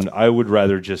 And I would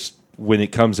rather just when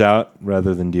it comes out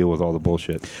rather than deal with all the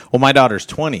bullshit. Well, my daughter's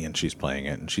 20 and she's playing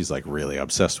it, and she's like really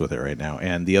obsessed with it right now.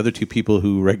 And the other two people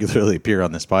who regularly appear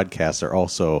on this podcast are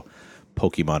also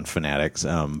Pokemon fanatics.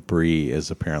 Bree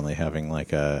is apparently having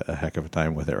like a heck of a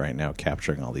time with it right now,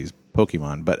 capturing all these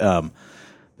Pokemon. But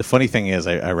the funny thing is,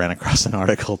 I ran across an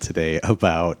article today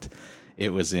about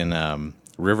it was in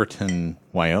Riverton,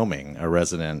 Wyoming. A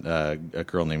resident, a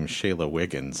girl named Shayla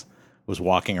Wiggins, was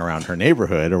walking around her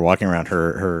neighborhood or walking around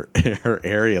her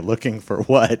area looking for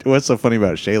what? What's so funny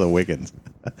about Shayla Wiggins?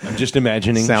 I'm just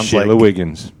imagining Sounds Shayla like-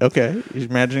 Wiggins. Okay, you're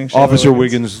imagining Shayla Officer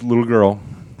Wiggins' little girl,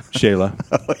 Shayla.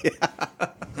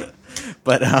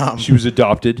 But She was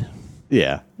adopted.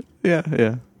 yeah. But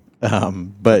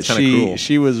kinda cruel.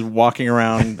 she was walking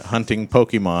around hunting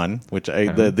Pokemon, which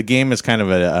the game is kind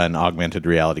of an augmented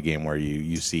reality game where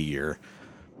you see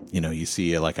you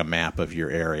see like a map of your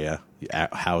area,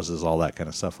 houses, all that kind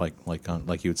of stuff, like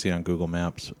you would see on Google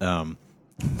Maps.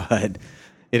 But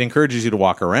it encourages you to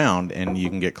walk around, and you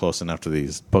can get close enough to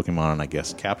these Pokemon and I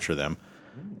guess capture them.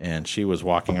 And she was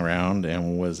walking around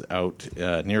and was out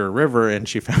near a river, and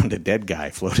she found a dead guy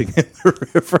floating in the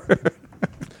river.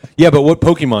 Yeah, but what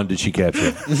Pokemon did she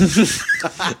capture?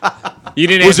 You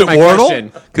didn't Was answer it my Wardle?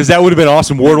 question. Because that would have been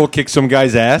awesome. Wardle kicked some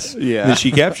guy's ass. Yeah. And then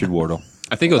she captured Wardle.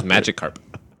 I think it was Magikarp.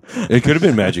 It could have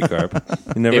been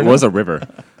Magikarp. You never It know. was a river.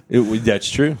 That's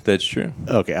true. That's true.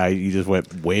 Okay, you just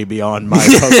went way beyond my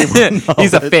Pokemon.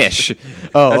 He's a fish.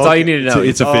 Oh, That's all you need to know.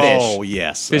 It's a He's fish. Oh,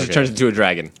 yes. Fish Okay. turns into a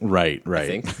dragon. Right. I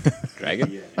think.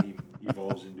 Dragon? Yeah, and he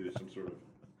evolves into some sort of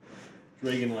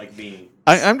dragon-like being.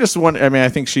 I'm just wondering. I mean, I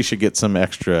think she should get some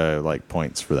extra like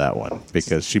points for that one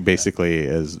because she basically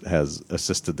has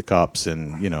assisted the cops,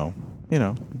 and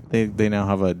they now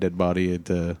have a dead body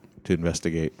to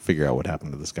investigate, figure out what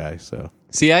happened to this guy. So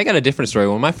See, I got a different story.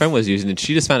 When my friend was using it,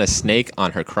 she just found a snake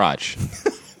on her crotch.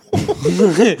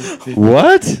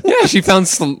 What? Yeah, she found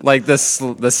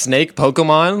the snake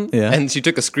Pokemon, Yeah. and she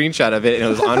took a screenshot of it, and it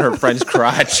was on her friend's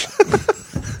crotch.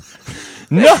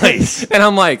 Nice. And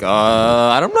I'm like,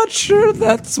 I'm not sure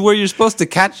that's where you're supposed to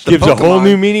catch the Gives Pokemon. a whole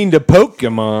new meaning to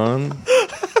Pokemon.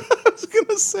 I was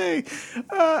gonna say,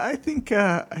 I think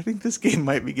this game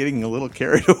might be getting a little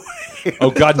carried away. Oh,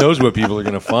 God knows what people are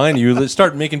going to find. You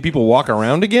start making people walk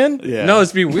around again? Yeah. No,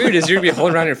 it's be weird. Is you're gonna be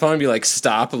holding around your phone and be like,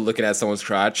 stop and looking at someone's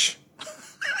crotch.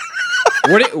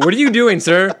 What are you doing,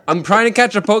 sir? I'm trying to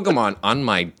catch a Pokemon. On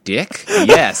my dick?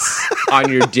 Yes,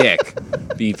 on your dick.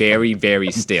 Be very,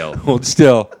 very still. Hold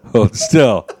still. Hold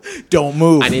still. Don't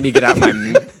move. I need to get out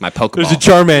my Pokeball. There's a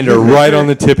Charmander right on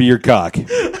the tip of your cock.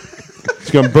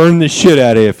 It's going to burn the shit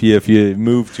out of you if you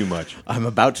move too much. I'm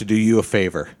about to do you a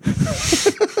favor.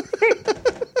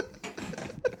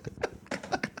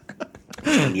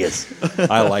 Yes.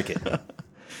 I like it.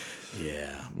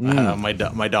 Yeah.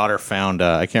 My daughter found,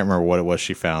 I can't remember what it was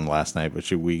she found last night, but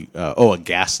a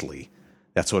Ghastly.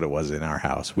 That's what it was in our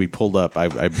house. We pulled up, I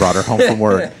brought her home from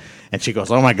work, and she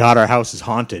goes, "Oh my God, our house is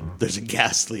haunted. There's a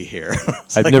Ghastly here."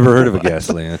 I've never heard of a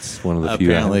Ghastly. That's one of the few.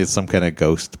 Apparently it's some kind of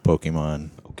ghost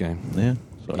Pokemon. Okay. Yeah.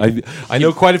 I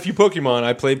know quite a few Pokemon.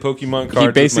 I played Pokemon cards.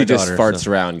 He basically with my just daughter, farts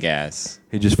so. around gas.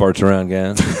 He just farts around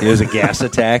gas. He has a gas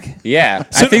attack. Yeah,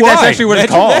 So I think do that's I. actually what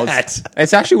it's Imagine called. that.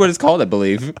 It's actually what it's called, I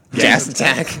believe. Gas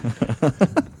attack.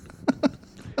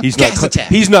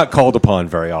 He's not called upon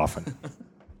very often,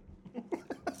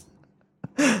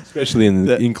 especially in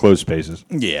the enclosed spaces.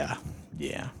 Yeah.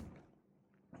 Yeah.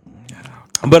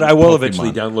 But I will Pokemon.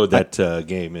 eventually download that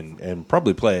game and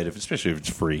probably play it, especially if it's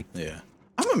free. Yeah.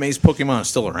 I'm amazed Pokemon is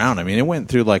still around. I mean, it went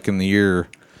through like in the year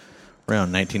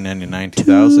around 1999,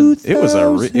 2000. It was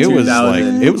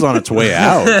it was on its way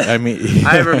out. I mean,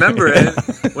 I remember it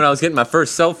when I was getting my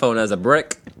first cell phone as a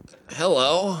brick.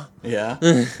 Hello. yeah.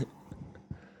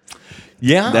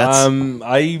 Yeah, That's-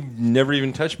 I never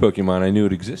even touched Pokemon. I knew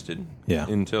it existed. Yeah.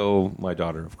 Until my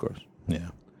daughter, of course. Yeah.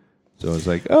 So I was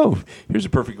like, oh, here's a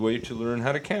perfect way to learn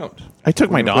how to count. I took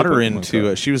my We're gonna play daughter Pokemon into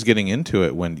cards. she was getting into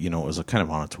it when, it was kind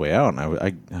of on its way out, and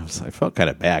I felt kind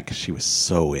of bad because she was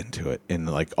so into it, and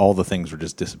like all the things were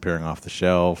just disappearing off the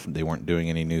shelf. They weren't doing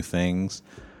any new things.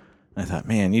 And I thought,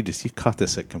 man, you caught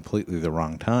this at completely the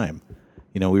wrong time.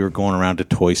 We were going around to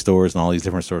toy stores and all these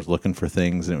different stores looking for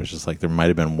things, and it was just like there might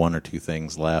have been one or two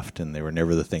things left, and they were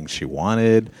never the things she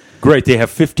wanted. Great, they have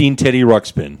 15 Teddy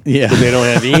Ruxpin. Yeah. But they don't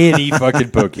have any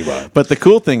fucking Pokemon. But the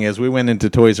cool thing is we went into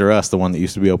Toys R Us, the one that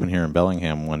used to be open here in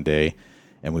Bellingham, one day,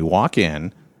 and we walk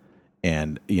in,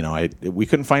 and we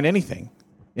couldn't find anything.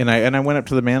 And I went up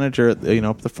to the manager at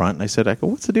up the front, and I go,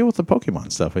 what's the deal with the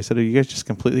Pokemon stuff? I said, are you guys just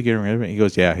completely getting rid of it? He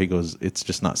goes, yeah. He goes, it's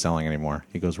just not selling anymore.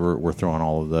 He goes, we're throwing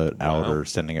all of the out or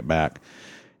sending it back.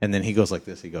 And then he goes like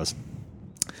this. He goes,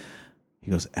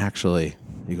 actually,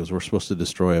 we're supposed to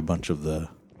destroy a bunch of the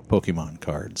Pokemon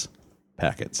cards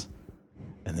packets.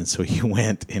 And then so he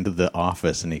went into the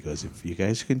office, and he goes, if you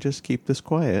guys can just keep this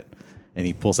quiet. And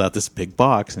he pulls out this big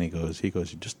box, and he goes, you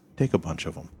just take a bunch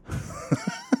of them.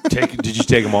 Did you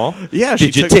take them all? Yeah.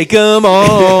 Did you take them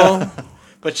all? Yeah.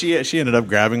 But she ended up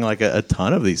grabbing like a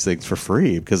ton of these things for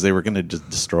free because they were going to just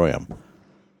destroy them.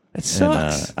 It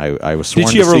sucks. And, I was sworn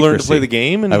Did she to ever learn to secrecy. play the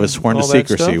game? And I was sworn to all that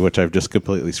secrecy, stuff? which I've just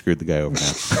completely screwed the guy over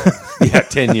now. Yeah,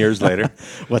 10 years later.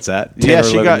 What's that? 10 Yeah, or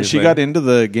she 11 got years she later. got into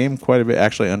the game quite a bit.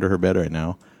 Actually, under her bed right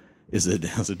now is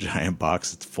a giant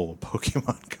box that's full of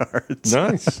Pokemon cards.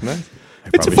 Nice. It's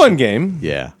a probably fun should- game.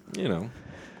 Yeah.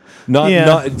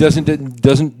 It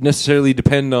doesn't necessarily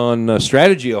depend on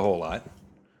strategy a whole lot,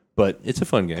 but it's a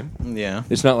fun game. Yeah.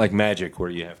 It's not like Magic where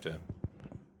you have to.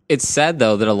 It's sad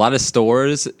though that a lot of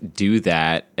stores do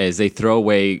that, as they throw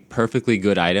away perfectly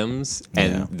good items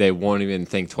and they won't even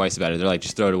think twice about it. They're like,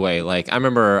 just throw it away. Like I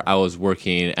remember I was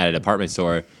working at a department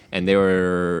store, and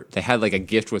they had like a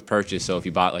gift with purchase. So if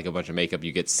you bought like a bunch of makeup,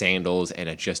 you get sandals and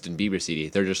a Justin Bieber CD.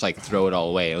 They're just like, throw it all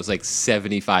away. It was like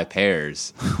 75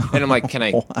 pairs, and I'm like, can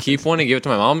I keep one and give it to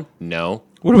my mom? No.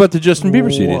 What about the Justin Bieber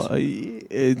CDs?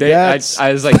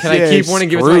 I was like, can I keep one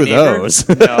and give it to my screw neighbor? those.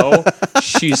 No.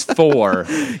 She's 4.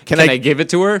 Can I- I give it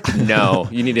to her? No.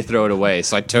 You need to throw it away.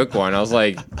 So I took one. I was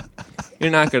like,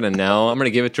 you're not going to know. I'm going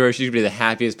to give it to her. She's going to be the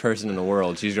happiest person in the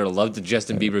world. She's going to love the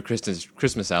Justin Bieber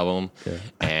Christmas album.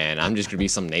 And I'm just going to be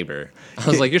some neighbor. I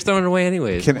was like, you're throwing it away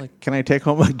anyways. Can I take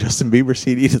home a Justin Bieber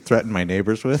CD to threaten my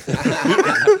neighbors with?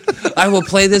 I will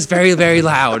play this very, very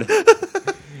loud.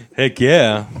 Heck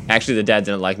yeah. Actually, the dad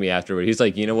didn't like me afterward. He's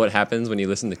like, you know what happens when you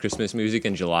listen to Christmas music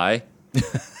in July?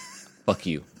 Fuck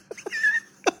you.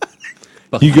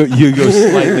 You go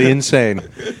slightly insane.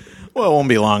 Well, it won't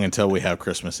be long until we have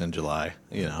Christmas in July.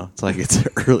 It's like it's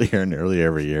earlier and earlier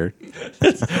every year.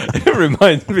 It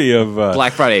reminds me of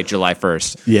Black Friday, July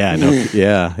 1st. Yeah, no,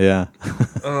 yeah.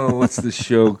 oh, what's the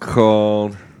show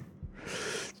called?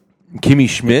 Kimmy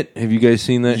Schmidt. Have you guys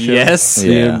seen that show? Yes. The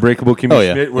Yeah. Unbreakable Kimmy Oh,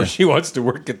 yeah. Schmidt, where Yeah. she wants to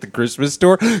work at the Christmas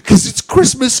store because it's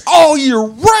Christmas all year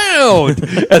round.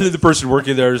 And then the person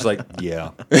working there is like,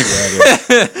 yeah.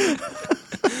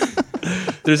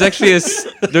 There's actually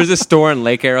there's a store in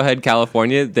Lake Arrowhead,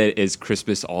 California that is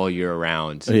Christmas all year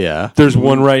round. Yeah. There's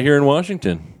one right here in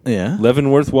Washington. Yeah.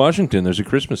 Leavenworth, Washington. There's a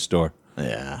Christmas store.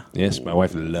 Yeah. Yes, my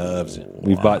wife loves it.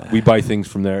 We buy things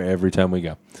from there every time we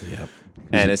go. Yep.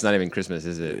 And it's not even Christmas,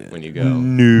 is it, when you go?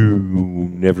 No,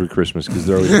 never Christmas because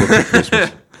they're always booked at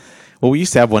Christmas. Well, we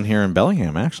used to have one here in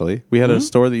Bellingham, actually. We had a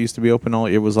store that used to be open all...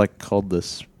 It was like called the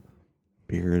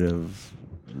Spirit of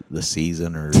the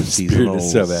Season or Seasonal...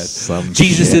 so bad. Some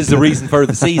Jesus shit. is the reason for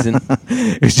the season.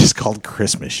 It was just called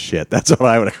Christmas shit. That's what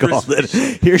I would have called it.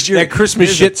 Here's your That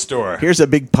Christmas shit store. Here's a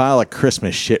big pile of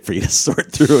Christmas shit for you to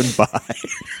sort through and buy.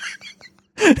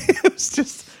 It was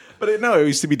just... But it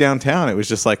used to be downtown. It was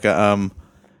just like... you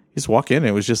just walk in.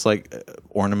 It was just like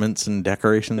ornaments and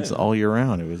decorations all year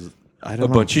round. It was... I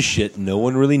don't know. Bunch of shit no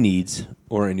one really needs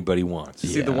or anybody wants.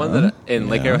 See, the one that in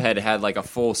Lake Arrowhead had like a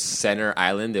full center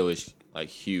island. It was like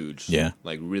huge. Yeah.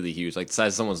 Like really huge. Like the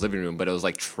size of someone's living room, but it was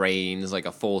like trains, like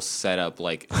a full setup,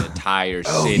 like an entire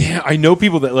city. Yeah, I know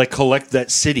people that like collect that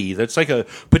city. That's like a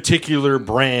particular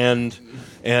brand,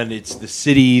 and it's the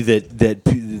city that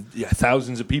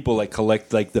thousands of people like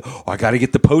collect. Like I got to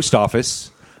get the post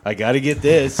office. I got to get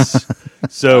this.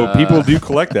 So people do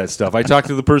collect that stuff. I talked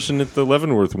to the person at the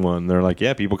Leavenworth one. They're like,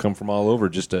 yeah, people come from all over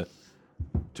just to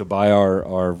buy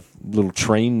our little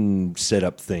train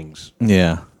setup things.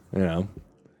 Yeah. You know,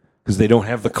 because they don't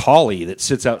have the collie that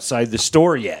sits outside the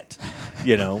store yet.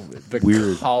 You know, The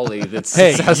weird. collie that's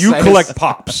Hey, you collect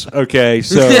pops, okay?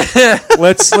 So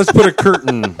let's put a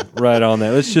curtain right on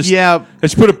that.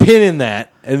 Let's put a pin in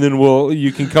that, and then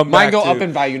you can come Mine back. go to up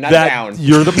and by you, not that. down.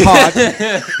 You're the pot.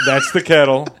 That's the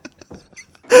kettle.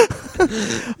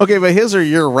 Okay, but his are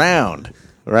year round,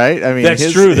 right? I mean,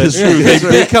 That's true.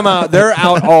 They come out. They're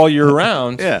out all year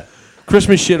round. Yeah.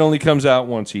 Christmas shit only comes out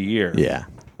once a year. Yeah.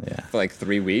 for like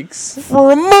 3 weeks.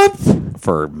 For a month.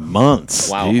 For months.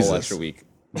 Wow, a Jesus. whole extra week.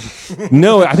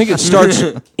 No, I think it starts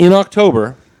in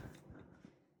October.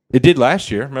 It did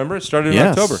last year. Remember, it started in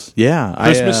Yes. October. Yeah.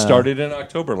 Christmas started in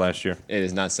October last year. It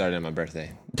is not started on my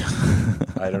birthday.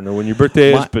 I don't know when your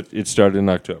birthday is, but it started in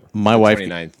October. My wife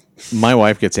 29th. My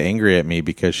wife gets angry at me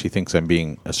because she thinks I'm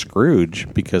being a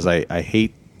Scrooge because I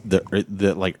hate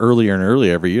the like earlier and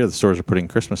earlier every year the stores are putting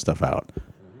Christmas stuff out.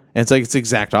 And it's like it's the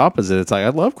exact opposite. It's like I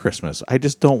love Christmas. I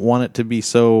just don't want it to be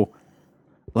so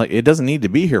like it doesn't need to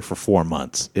be here for 4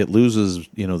 months. It loses,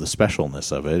 the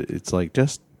specialness of it. It's like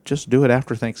just do it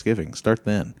after Thanksgiving. Start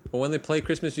then. Well, when they play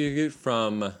Christmas music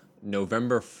from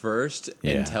November 1st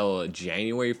until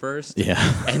January 1st.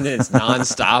 Yeah. And then it's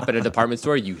nonstop at a department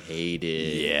store, you hate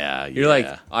it. Yeah. You're like,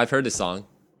 oh, I've heard this song.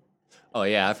 Oh,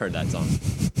 yeah, I've heard that song.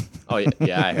 Oh,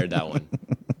 yeah, I heard that one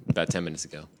about 10 minutes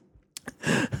ago.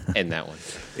 And that one.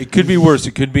 It could be worse.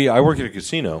 It could be, I work at a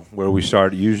casino where we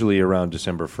start usually around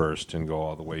December 1st and go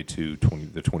all the way to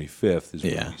the 25th is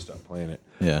when we stop playing it.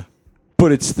 Yeah.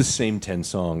 But it's the same 10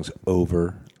 songs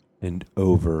over and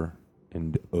over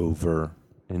and over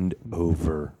and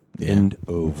over and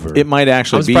over. It might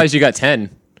actually I'm surprised you got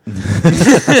 10.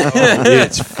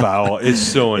 It's foul. It's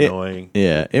so annoying.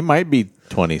 It might be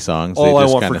 20 songs. All I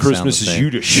want for Christmas is you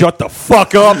to shut the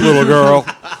fuck up, little girl.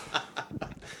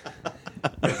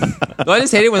 No, I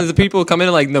just hate it when the people come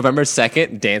in like November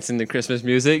 2nd dancing to Christmas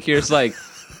music. You're just like,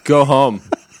 go home.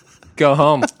 Go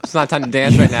home. It's not time to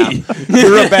dance right now.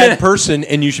 You're a bad person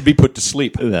and you should be put to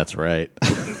sleep. That's right.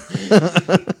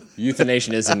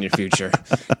 Euthanation is in your future.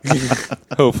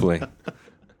 Hopefully.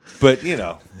 But,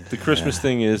 the Christmas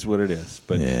thing is what it is.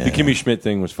 But the Kimmy Schmidt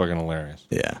thing was fucking hilarious.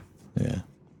 Yeah. Yeah.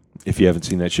 If you haven't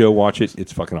seen that show, watch it.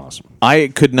 It's fucking awesome.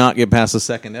 I could not get past the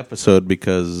second episode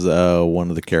because one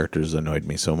of the characters annoyed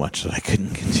me so much that I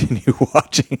couldn't continue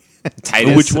watching.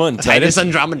 Titus, which one? Titus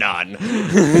Andromedon.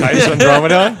 Titus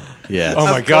Andromedon? Yes. Oh,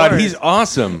 my God. course. He's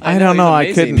awesome. I don't know. I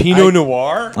he's amazing. couldn't. Pinot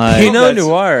Noir? Pinot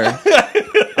Noir.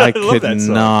 I could that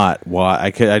song. not. I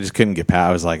just couldn't get past.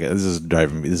 I was like, this is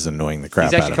driving me. This is annoying the crap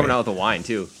He's out actually of coming me. out with a wine,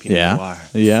 too. Pinot Yeah. Noir.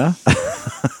 Yeah.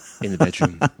 In the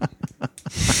bedroom.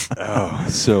 Oh,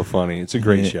 so funny. It's a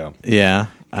great show. Yeah.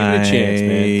 Give it a chance,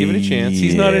 man. Give it a chance.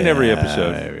 He's not in every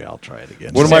episode. Maybe I'll try it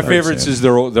again. One of my Just favorites soon. is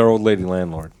their old lady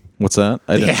landlord. What's that?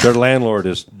 I didn't- Their landlord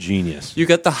is genius. You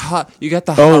got the Oh,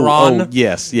 Haran.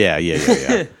 yes. Yeah.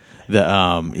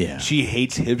 The She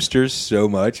hates hipsters so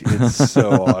much. It's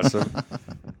so awesome.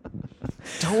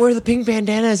 Don't wear the pink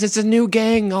bandanas. It's a new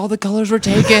gang. All the colors were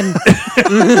taken.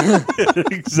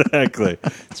 Exactly.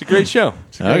 It's a great show.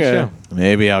 It's a great show.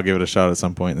 Maybe I'll give it a shot at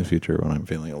some point in the future when I'm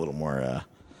feeling a little more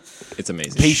It's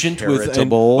amazing. Patient with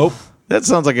charitable. That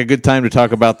sounds like a good time to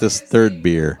talk about this third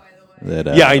beer.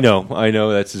 That yeah, I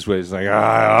know. That's his way. It's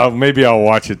like, maybe I'll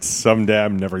watch it someday.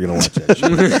 I'm never going to watch that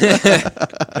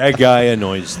shit. That guy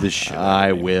annoys the shit.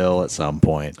 I will at some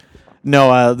point.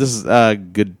 No, this is a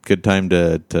good time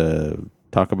to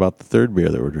talk about the third beer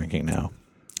that we're drinking now,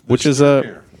 which is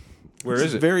a Where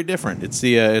is it? very different. It's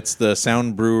the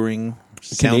Sound Brewing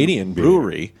Canadian beer.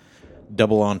 Brewery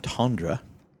Double Entendre,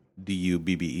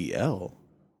 DUBBEL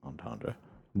Entendre,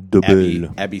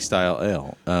 Abbey style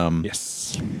ale.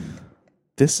 Yes.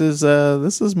 This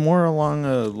is more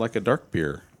along like a dark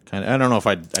beer kind of. I don't know if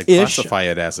I'd classify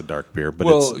it as a dark beer, but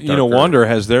well, it's Wander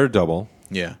has their double.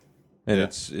 Yeah. And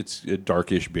it's a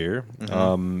darkish beer.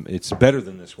 It's better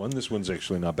than this one. This one's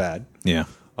actually not bad. Yeah.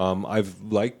 I've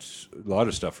liked a lot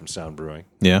of stuff from Sound Brewing.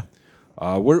 Yeah.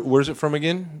 Where's it from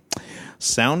again?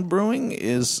 Sound Brewing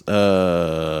is Is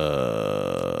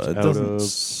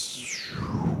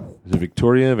it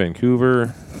Victoria,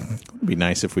 Vancouver? It'd be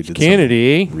nice if we did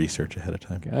Canada. some research ahead of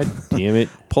time. God damn it.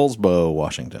 Poulsbo,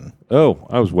 Washington. Oh,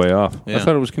 I was way off. Yeah. I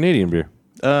thought it was Canadian beer.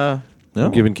 No.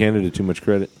 I'm giving Canada too much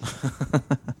credit.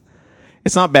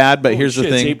 It's not bad, but here's the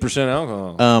thing. It's 8%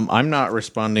 alcohol. I'm not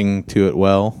responding to it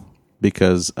well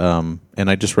because, and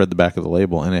I just read the back of the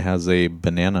label, and it has a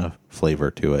banana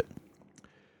flavor to it.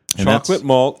 And Chocolate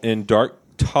malt and dark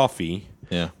toffee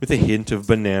Yeah. with a hint of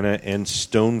banana and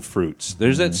stone fruits.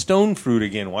 There's that stone fruit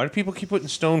again. Why do people keep putting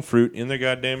stone fruit in their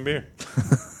goddamn beer?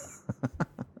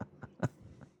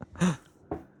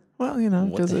 Well,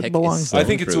 What because the it heck belongs is there. I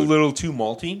think it's a fruit. little too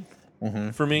malty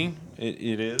for me.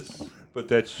 It is. But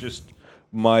that's just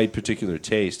my particular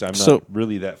taste. I'm So- not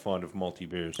really that fond of malty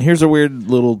beers. Here's a weird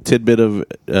little tidbit of,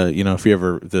 if you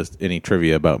ever, any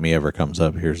trivia about me ever comes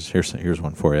up, here's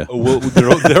one for you. Oh,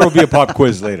 there will be a pop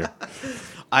quiz later.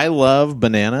 I love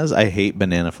bananas. I hate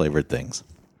banana flavored things.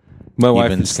 My wife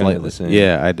Even is kind of the same.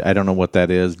 Yeah, I don't know what that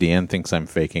is. Deanne thinks I'm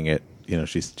faking it.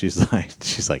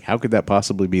 She's like, how could that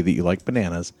possibly be that you like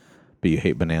bananas, but you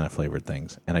hate banana flavored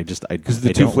things? And because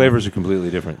The two flavors are completely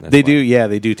different. That's They why. do, yeah,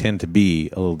 they do tend to be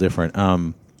a little different.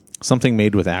 Something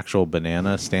made with actual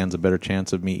banana stands a better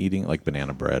chance of me eating, like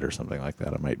banana bread or something like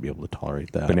that. I might be able to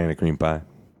tolerate that. Banana cream pie.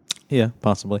 Yeah,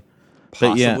 possibly.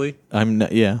 But yeah, Possibly? I'm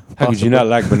not, yeah. How could you not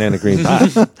like banana cream pie?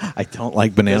 I don't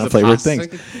like banana There's a flavored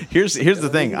possibility. things. Here's the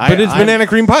thing. But it's banana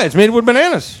cream pie. It's made with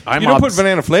bananas. I'm You don't put obs-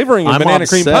 banana flavoring in I'm banana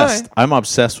cream obsessed. pie. I'm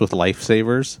obsessed with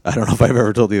Lifesavers. I don't know if I've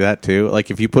ever told you that too. Like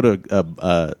if you put a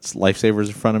Lifesavers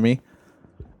in front of me,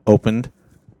 opened,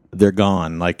 they're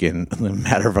gone. Like in a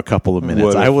matter of a couple of minutes,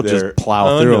 What I if will they're just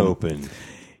plow through them. unopened?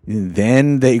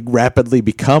 Then they rapidly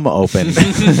become open,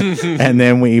 and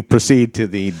then we proceed to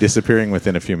the disappearing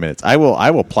within a few minutes. I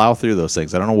will plow through those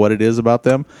things. I don't know what it is about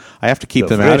them. I have to keep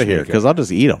The them out of fresh here maker. because I'll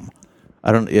just eat them.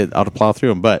 I'll plow through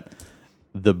them. But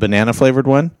the banana flavored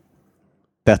one,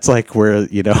 that's like where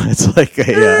it's like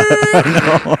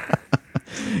I know.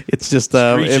 It's just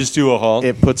Reaches to a halt.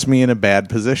 it puts me in a bad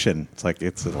position. It's like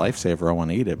it's a lifesaver. I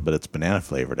want to eat it, but it's banana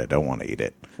flavored. I don't want to eat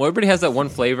it. Well, everybody has that one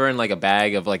flavor in like a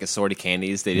bag of like assorted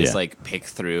candies. They just Yeah. like pick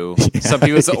through. Some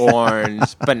people it's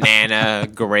orange, banana,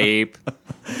 grape.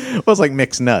 Well, it's like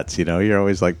mixed nuts. You're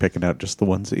always like picking out just the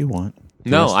ones that you want.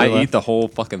 No, rest I are left. eat the whole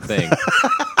fucking thing.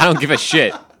 I don't give a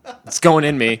shit. It's going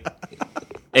in me.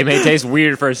 It may taste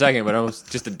weird for a second, but it's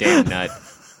just a damn nut.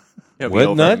 It'll be What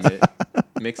over nut? in a minute.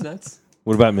 Mixed nuts?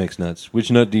 What about mixed nuts?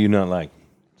 Which nut do you not like?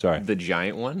 Sorry. The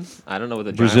giant one? I don't know what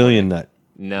the Brazilian nut.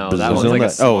 giant one. No, that Brazil one's like a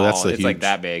nut. small. Oh, that's the it's like huge.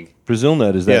 that big. Brazil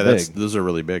nut is that big. those are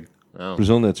really big. Oh.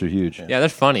 Brazil nuts are huge. Yeah, they're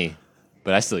funny,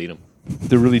 but I still eat them.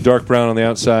 They're really dark brown on the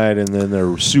outside, and then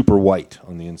they're super white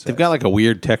on the inside. They've got like a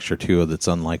weird texture too that's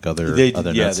unlike other They-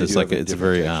 other yeah, nuts. they It's do like have a it's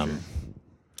different very texture.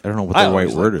 I don't know what I the right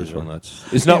always word like is. Brazil nuts.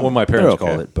 It's not what my they're parents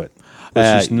okay. call it, but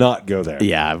let's just not go there.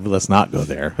 Yeah, let's not go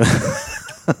there.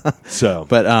 So,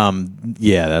 But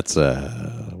yeah, that's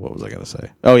what was I going to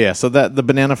say? Oh yeah, so that the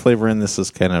banana flavor in this is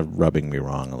kind of rubbing me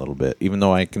wrong a little bit, even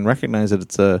though I can recognize that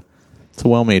it's a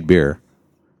well-made beer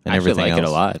and I actually everything like it a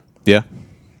else. lot. Yeah,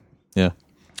 yeah.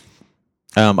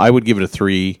 I would give it a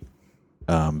 3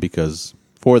 because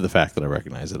for the fact that I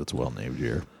recognize that it's a well-named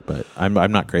beer, but I'm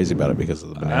not crazy about it because of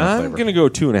the banana I'm flavor. going to go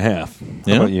 2.5. How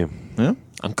Yeah? about you? Yeah,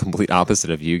 I'm complete opposite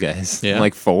of you guys. Yeah. I'm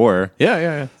like 4.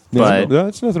 yeah. But- no,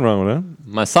 there's nothing wrong with that.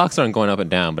 My socks aren't going up and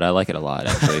down, but I like it a lot,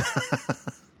 actually.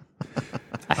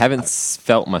 I haven't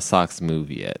felt my socks move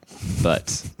yet,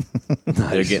 but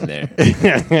they're getting there.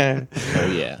 Oh,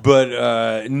 yeah.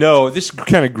 But no, this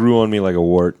kind of grew on me like a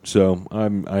wart, so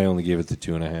I only gave it the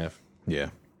 2.5. Yeah.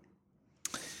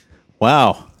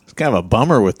 Wow. It's kind of a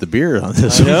bummer with the beer on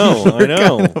this. I know, one. I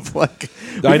know. Kind of like-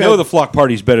 I know had- the flock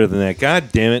party's better than that.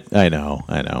 God damn it. I know.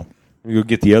 We go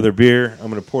get the other beer. I'm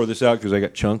going to pour this out because I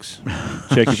got chunks.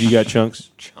 Check if you got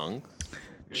chunks. Chunk?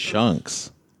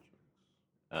 Chunks.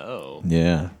 Oh.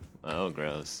 Yeah. Oh,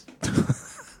 gross.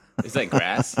 Is that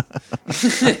grass?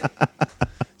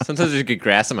 Sometimes there's good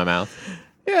grass in my mouth.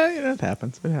 Yeah, it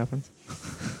happens. It happens.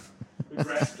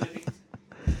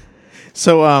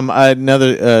 So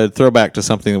another throwback to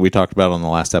something that we talked about on the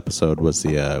last episode was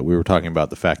we were talking about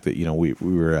the fact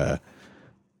that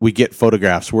we get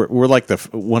photographs. We're like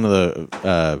one of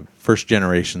the first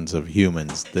generations of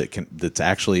humans that's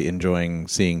actually enjoying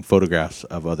seeing photographs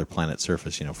of other planet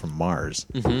surface, from Mars.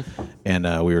 Mm-hmm.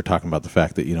 And we were talking about the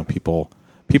fact that people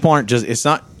aren't just. It's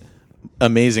not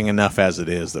amazing enough as it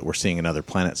is that we're seeing another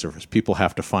planet surface. People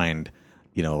have to find.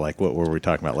 Like what were we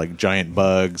talking about? Like giant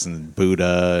bugs and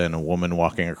Buddha and a woman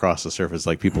walking across the surface.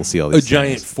 Like people see all these.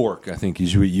 Giant fork, I think,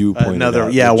 is what you pointed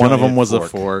out. Yeah, one of them was a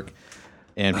fork.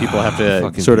 And people have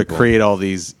to sort of create all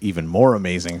these even more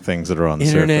amazing things that are on the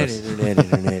surface.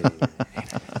 Internet.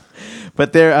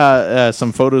 But there,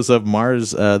 some photos of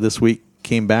Mars this week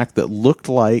came back that looked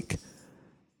like,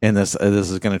 and this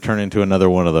is going to turn into another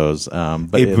one of those.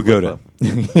 Abe Vigoda.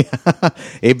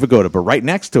 Abe Vigoda. But right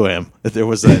next to him, there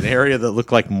was an area that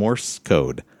looked like Morse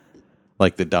code,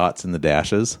 like the dots and the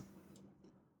dashes,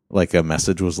 like a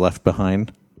message was left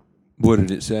behind. What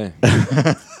did it say?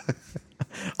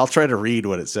 I'll try to read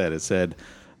what it said. It said,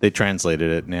 they translated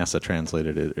it, NASA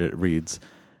translated it. It reads,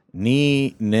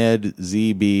 Ni Ned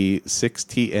ZB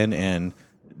 6TNN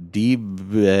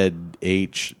DBED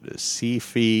H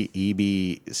CFI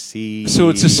EB C. So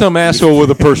it's some asshole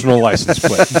with a personal license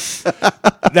plate.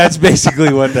 That's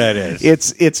basically what that is.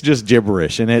 It's just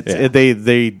gibberish, and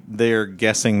they're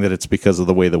guessing that it's because of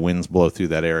the way the winds blow through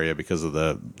that area because of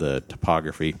the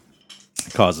topography.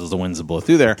 Causes the winds to blow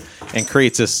through there and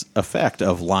creates this effect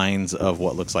of lines of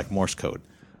what looks like Morse code.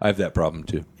 I have that problem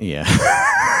too. Yeah.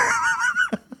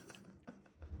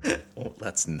 Well,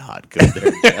 that's not good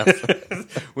there,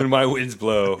 Jeff. When my winds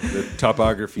blow, the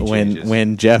topography changes.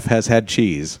 When Jeff has had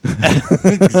cheese,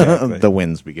 the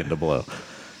winds begin to blow.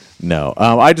 No,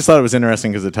 I just thought it was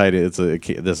interesting because this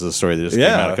is a story that just came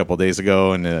out a couple of days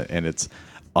ago, and it's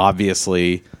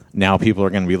obviously now people are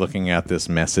going to be looking at this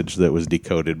message that was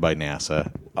decoded by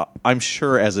NASA. I'm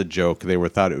sure as a joke they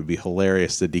thought it would be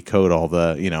hilarious to decode all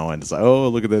the and it's like, oh,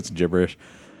 look at that, it's gibberish.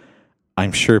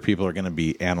 I'm sure people are going to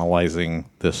be analyzing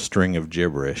the string of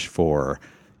gibberish for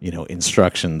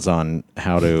instructions on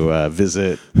how to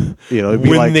visit.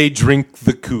 When they drink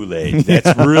the Kool-Aid,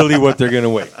 that's really what they're going to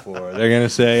wait for. They're going to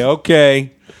say,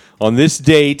 okay, on this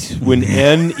date, when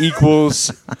N equals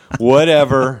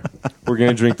whatever, we're going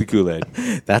to drink the Kool-Aid.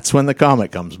 That's when the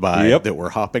comet comes by that we're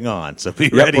hopping on. So be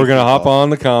ready. We're going to hop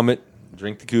on the comet,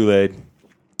 drink the Kool-Aid.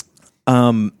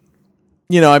 And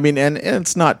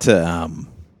it's not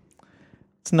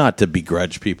to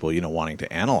begrudge people, wanting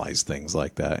to analyze things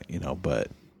like that, but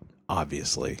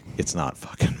obviously it's not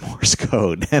fucking Morse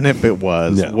code. And if it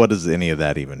was, what does any of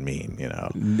that even mean?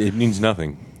 It means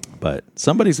nothing. But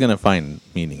somebody's going to find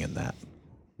meaning in that.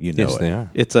 Yes, they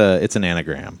are. It's an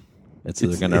anagram.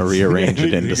 They're going to rearrange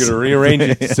it into. You're going to rearrange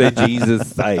it to say Jesus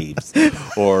saves,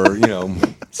 or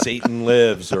Satan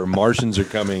lives, or Martians are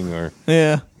coming, or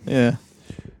yeah.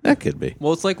 That could be.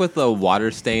 Well, it's like with the water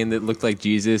stain that looked like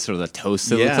Jesus, or the toast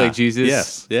that looked like Jesus.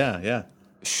 Yes. Yeah.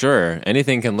 Sure,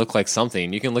 anything can look like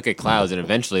something. You can look at clouds, and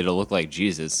eventually it'll look like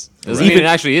Jesus. Doesn't mean it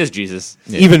actually is Jesus.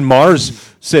 Yeah. Even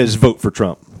Mars says vote for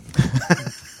Trump.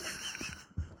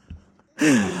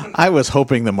 I was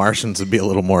hoping the Martians would be a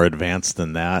little more advanced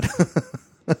than that.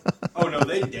 Oh, no,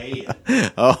 they dead.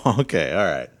 Oh, okay, all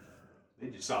right. They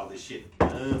just saw this shit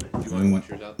coming. Do you want to watch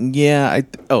yours out? Yeah,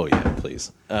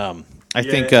 please. I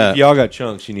think... if y'all got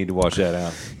chunks, you need to wash that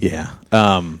out. Yeah.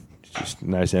 It's just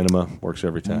nice enema. Works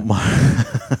every time.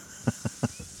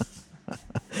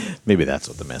 Maybe that's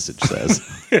what the message says.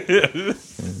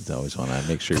 It's always want to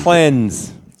make sure...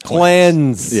 Cleanse.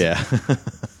 Yeah.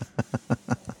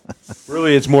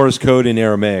 Really, it's Morse code in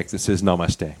Aramaic that says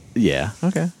namaste. Yeah.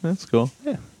 Okay, that's cool.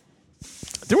 Yeah.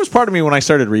 There was part of me when I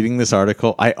started reading this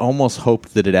article, I almost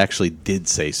hoped that it actually did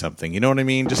say something. You know what I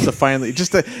mean?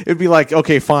 It'd be like,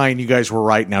 okay, fine, you guys were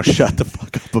right. Now shut the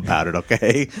fuck up about it,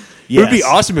 okay? Yes. It would be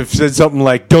awesome if it said something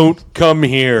like, don't come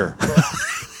here.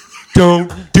 Don't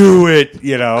do it,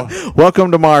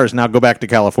 Welcome to Mars. Now go back to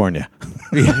California.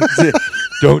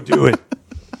 Don't do it.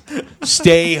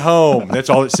 Stay home. That's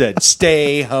all it said.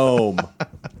 Stay home.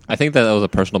 I think that was a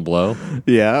personal blow.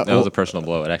 Yeah. That was a personal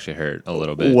blow. It actually hurt a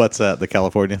little bit. What's that, the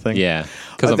California thing? Yeah,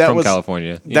 because I'm from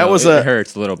California. It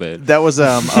hurts a little bit. That was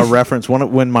a reference.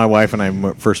 When my wife and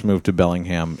I first moved to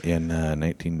Bellingham in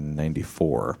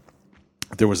 1994,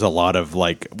 there was a lot of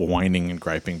whining and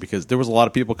griping because there was a lot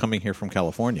of people coming here from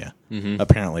California,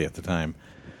 apparently at the time.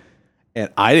 And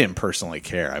I didn't personally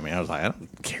care. I mean, I was like, I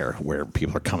don't care where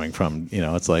people are coming from.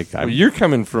 It's like... you're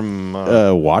coming from...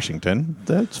 Washington.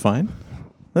 That's fine.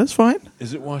 That's fine.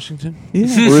 Is it Washington? Yeah.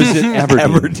 Or is it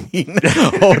Aberdeen?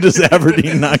 Oh, does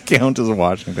Aberdeen not count as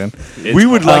Washington? We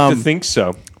would like to think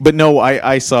so. But no,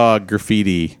 I saw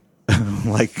graffiti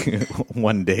like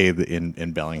one day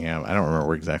in Bellingham. I don't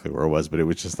remember exactly where it was, but it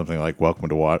was just something like "Welcome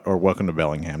to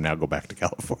Bellingham. Now go back to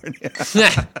California."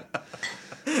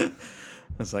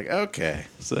 It's like, okay,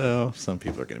 so some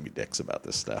people are going to be dicks about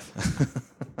this stuff.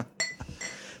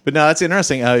 But no, that's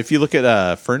interesting. If you look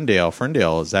at Ferndale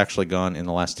has actually gone in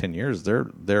the last 10 years. Their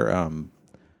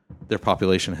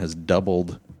population has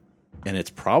doubled, and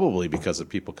it's probably because of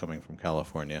people coming from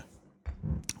California,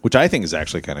 which I think is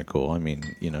actually kind of cool. I mean,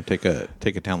 take a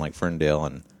town like Ferndale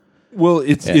and. Well,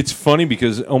 it's funny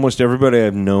because almost everybody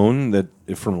I've known that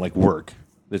from like work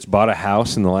that's bought a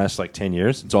house in the last like 10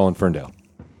 years, it's all in Ferndale.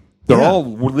 They're all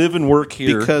live and work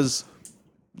here because.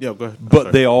 Yeah, go ahead.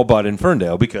 But they all bought in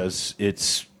Ferndale because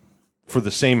it's. For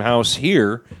the same house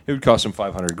here, it would cost them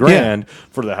 $500,000. Yeah.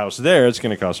 For the house there, it's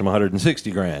going to cost them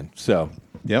 $160,000. So,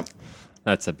 yep,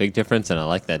 That's a big difference, and I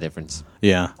like that difference.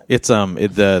 yeah. It's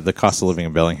the cost of living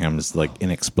in Bellingham is like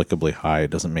inexplicably high. It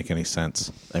doesn't make any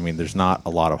sense. I mean, there's not a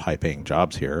lot of high paying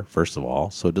jobs here, first of all,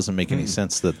 so it doesn't make any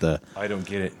sense that the. I don't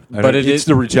get it. It's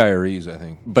the retirees, I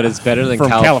think. But it's better than From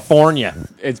California.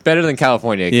 It's better than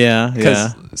California.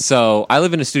 Yeah. So I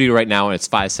live in a studio right now, and it's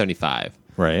 $575.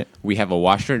 Right. We have a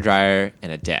washer and dryer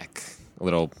and a deck, a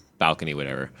little balcony,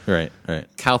 whatever. Right.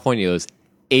 California was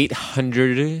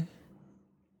 $800.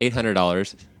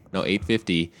 No,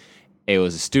 $850. It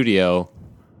was a studio.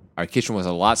 Our kitchen was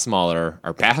a lot smaller.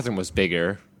 Our bathroom was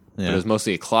bigger, but it was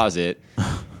mostly a closet.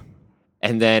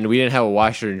 And then we didn't have a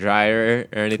washer and dryer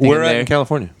or anything. Where in at there. in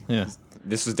California? Yeah.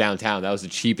 This was downtown. That was the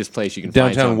cheapest place you can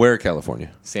Downtown find. where,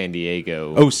 California? San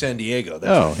Diego. Oh, San Diego.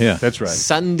 That's right. Yeah. That's right.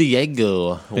 San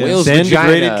Diego. Wales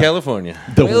San-degraded vagina. California.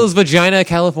 Wales vagina,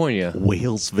 California.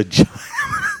 Whale's vagina.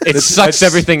 It sucks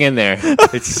everything in there.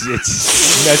 It's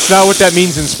that's not what that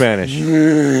means in Spanish.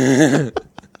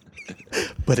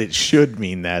 But it should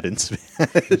mean that in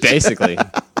Spanish. Basically.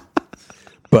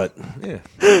 But yeah.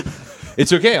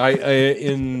 It's okay. I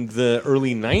in the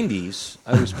early 90s,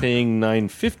 I was paying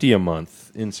 $950 a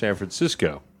month in San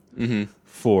Francisco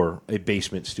for a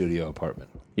basement studio apartment.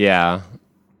 Yeah.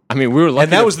 I mean, we were lucky.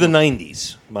 And that was the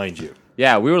 90s, mind you.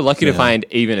 Yeah, we were lucky to find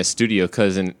even a studio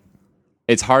because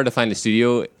it's hard to find a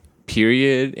studio,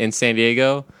 period, in San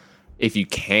Diego. If you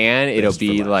can, it'll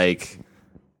be like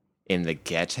in the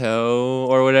ghetto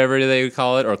or whatever they would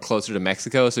call it, or closer to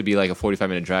Mexico. So it'd be like a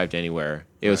 45-minute drive to anywhere.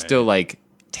 It was still like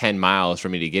 10 miles for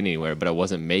me to get anywhere, but I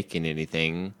wasn't making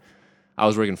anything. I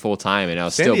was working full time, and I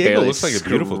was still Diego barely. Looks like a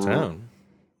beautiful town.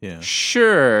 Yeah.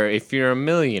 Sure, if you're a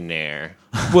millionaire.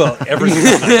 Well,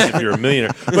 everything's nice if you're a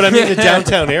millionaire. But I mean, the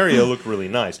downtown area looked really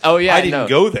nice. Oh, yeah, I didn't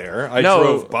go there. I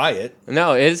drove by it.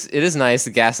 No, it is nice.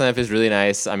 The gas lamp is really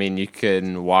nice. I mean, you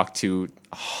can walk to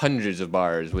hundreds of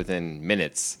bars within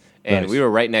minutes. And we were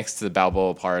right next to the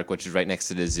Balboa Park, which is right next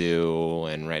to the zoo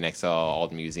and right next to all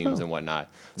the museums and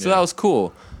whatnot. So that was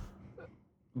cool.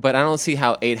 But I don't see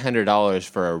how $800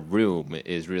 for a room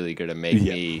is really going to make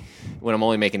me, when I'm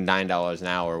only making $9 an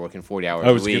hour, working 40 hours a week.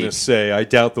 I was going to say, I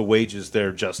doubt the wages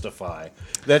there justify.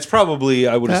 That's probably,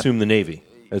 I would assume, the Navy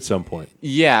at some point.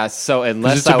 Yeah, so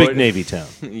unless it's a big Navy town.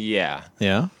 Yeah.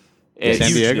 Yeah. It's,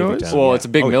 San Diego is? Well, it's a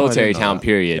big military town,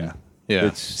 period. Yeah.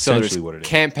 It's So essentially there's what it is.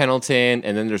 Camp Pendleton,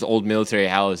 and then there's old military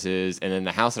houses, and then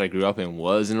the house that I grew up in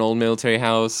was an old military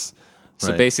house. So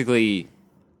Right. basically,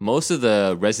 most of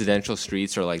the residential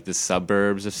streets are like the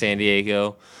suburbs of San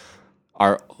Diego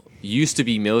used to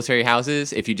be military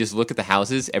houses. If you just look at the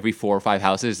houses, every 4 or 5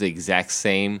 houses, the exact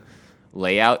same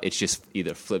layout. It's just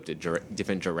either flipped a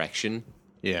different direction.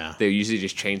 Yeah. They usually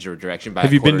just change their direction by.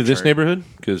 Have a you been to quarter this turn. neighborhood?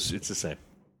 Because it's the same.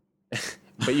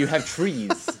 But you have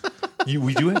trees.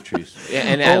 We do have trees. Yeah,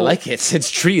 and I like it.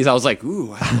 It's trees. I was like,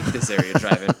 ooh, I like this area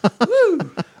driving.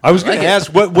 Woo. I was going to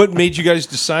ask, what made you guys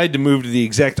decide to move to the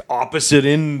exact opposite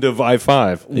end of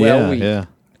I-5? Well, we yeah.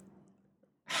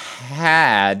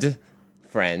 had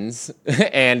friends,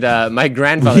 and my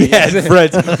grandfather. We had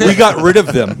friends. We got rid of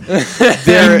them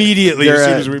immediately as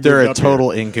soon as we moved They're a up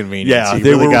total inconvenience. Yeah, You they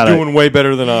really were gotta- doing way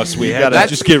better than us. We had to gotta-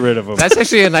 just get rid of them. That's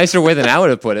actually a nicer way than I would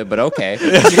have put it, but okay.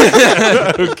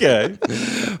 Okay.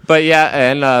 But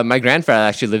yeah, and my grandfather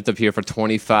actually lived up here for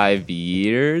 25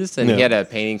 years, and he had a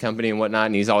painting company and whatnot,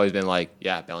 and he's always been like,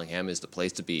 yeah, Bellingham is the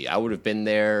place to be. I would have been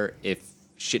there if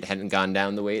shit hadn't gone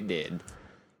down the way it did.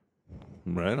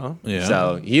 Right on. Yeah.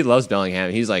 So he loves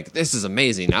Bellingham. He's like, this is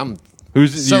amazing. I'm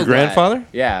Who's so your glad. grandfather?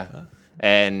 Yeah.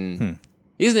 And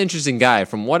he's an interesting guy.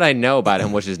 From what I know about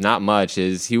him, which is not much,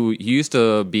 is he used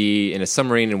to be in a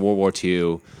submarine in World War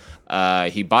II.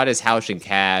 He bought his house in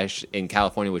cash in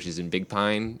California, which is in Big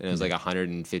Pine, and it was like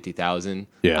 $150,000.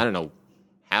 Yeah. I don't know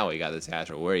how he got this cash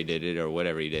or where he did it or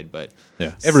whatever he did, but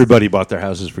Yeah, everybody bought their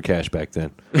houses for cash back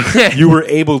then. You were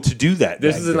able to do that.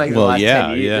 this back is in then. like the last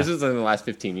 10 years. This is in the last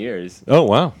 15 years. Oh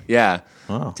wow. Yeah.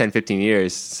 Wow. 10, 15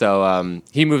 years. So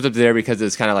he moved up there because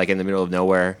it's kind of like in the middle of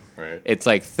nowhere. Right. It's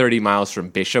like 30 miles from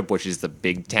Bishop, which is the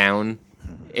big town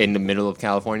in the middle of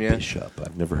California. Bishop.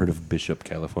 I've never heard of Bishop,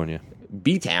 California.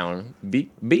 B-town.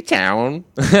 B-town.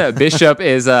 Bishop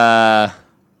is,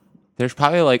 there's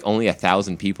probably like only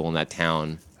 1,000 people in that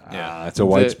town. Yeah, it's a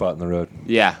white spot in the road.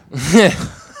 Yeah.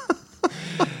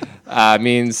 I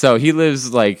mean, so he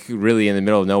lives like really in the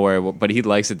middle of nowhere, but he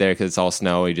likes it there because it's all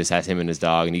snow. He just has him and his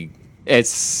dog, and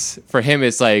for him,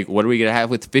 it's like, what are we gonna have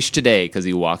with fish today? Because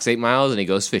he walks 8 miles and he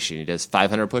goes fishing. He does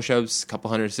 500 push-ups, a couple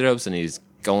hundred sit-ups, and he's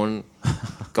going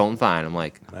fine. I'm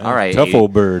like, all right, Tough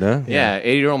old bird, huh? yeah,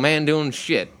 80-year-old man doing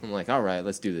shit. I'm like, all right,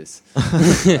 let's do this.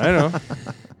 I know.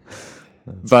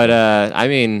 But I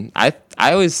mean, I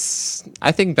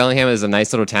think Bellingham is a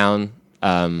nice little town.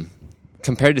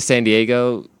 Compared to San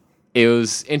Diego, it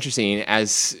was interesting.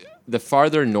 As the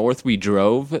farther north we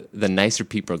drove, the nicer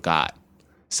people got.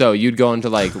 So you'd go into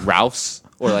like Ralph's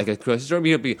or like a grocery store,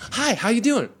 you'd be, "Hi, how you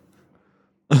doing?"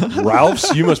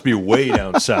 Ralph's? You must be way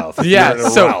down south. Yeah, You're at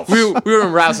a so Ralph's. we were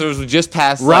in Ralph's. It was just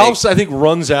past Ralph's, I think,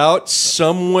 runs out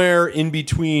somewhere in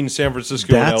between San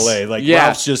Francisco and LA. Like, Yeah.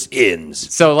 Ralph's just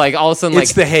ends. So like all of a sudden, like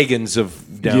It's the Hagans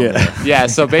of down there. yeah.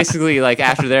 So basically, like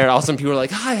after there, all of a sudden people are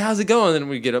like, "Hi, how's it going?" And then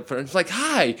we get up and it's like,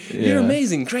 "Hi, you're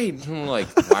amazing, great." And we're like,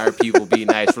 "Why are people being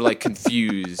nice?" We're like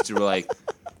confused. We're like,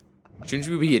 "Shouldn't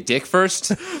you be a dick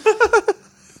first,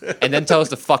 and then tell us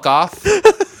to fuck off,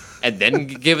 and then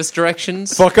give us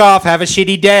directions?" Fuck off. Have a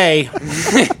shitty day.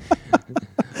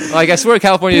 Like I swear,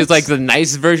 California is like the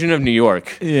nice version of New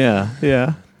York. Yeah,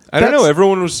 yeah. I don't know.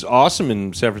 Everyone was awesome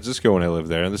in San Francisco when I lived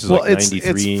there. This is like 93.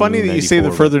 It's funny that you say the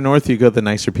 94. further north you go, the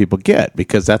nicer people get,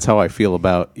 because that's how I feel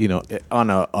about, on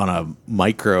a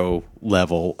micro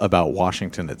level about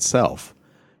Washington itself,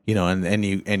 and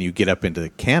you get up into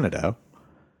Canada,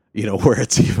 where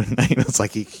it's even, it's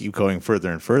like you keep going further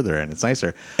and further, and it's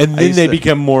nicer. And then they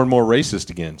become more and more racist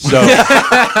again. So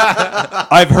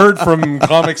I've heard from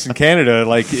comics in Canada,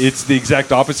 like it's the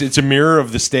exact opposite. It's a mirror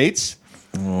of the States.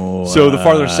 So the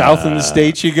farther south in the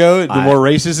States you go, the more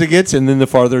racist it gets, and then the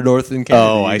farther north in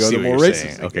Canada you go, the more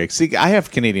racist. Okay, see, I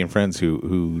have Canadian friends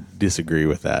who disagree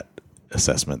with that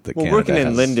assessment. That Canada Working in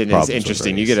has Linden is problems with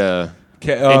interesting. race. You get a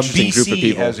interesting BC group of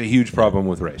people. has a huge problem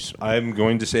with race. I'm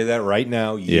going to say that right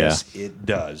now. Yes, it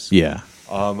does. Yeah.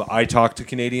 I talk to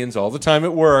Canadians all the time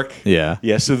at work. Yeah.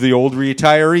 Yes, of the old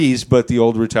retirees, but the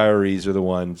old retirees are the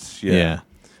ones. Yeah.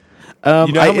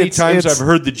 You know how many times I've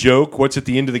heard the joke, what's at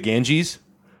the end of the Ganges?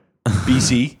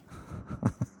 BC.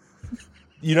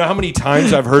 You know how many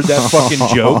times I've heard that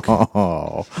fucking joke?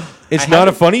 It's not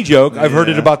a funny joke. I've heard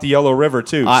it about the Yellow River,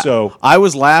 too. I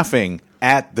was laughing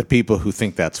at the people who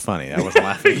think that's funny. I was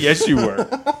laughing. Yes, you were.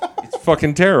 It's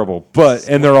fucking terrible.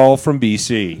 And they're all from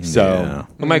BC. So Yeah.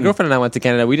 When my girlfriend and I went to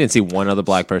Canada, we didn't see one other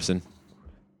black person.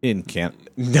 In Kent.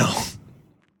 No.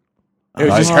 It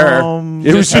was just her.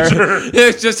 It was just her. It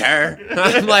was just her.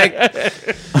 I'm like,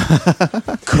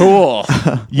 cool.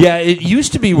 Yeah, it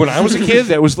used to be when I was a kid.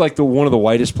 That was like one of the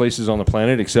whitest places on the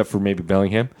planet, except for maybe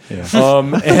Bellingham. Yeah.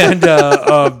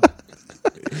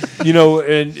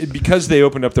 And because they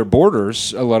opened up their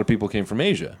borders, a lot of people came from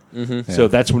Asia. Mm-hmm. So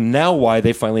that's now why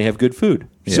they finally have good food.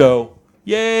 Yeah. So,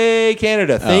 yay,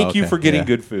 Canada! Thank you okay. for getting Yeah.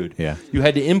 good food. Yeah. You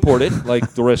had to import it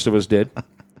like the rest of us did,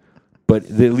 but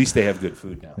at least they have good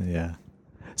food now. Yeah.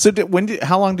 So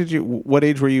what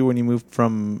age were you when you moved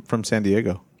from San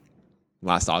Diego?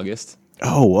 Last August.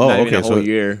 Oh, Not okay. even a whole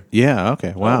year. Yeah,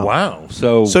 okay. Wow. Oh, wow.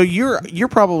 So you're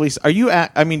probably, are you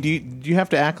do you have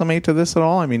to acclimate to this at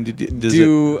all? I mean,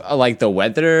 Like the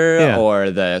weather Yeah. or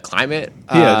the climate?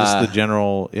 just the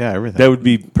general, everything. that would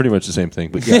be pretty much the same thing.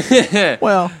 But yeah.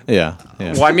 Well, yeah.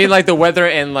 Well, I mean like the weather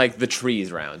and like the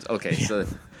trees around. Okay, so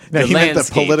No, the he meant the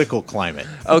landscape. political climate.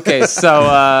 Okay,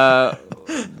 so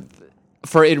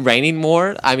for it raining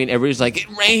more, I mean, everybody's like, it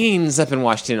rains up in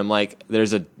Washington. I'm like,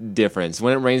 there's a difference.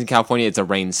 When it rains in California, it's a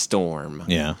rainstorm.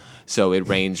 Yeah. So it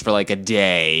rains for like a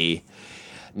day,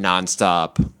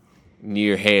 nonstop,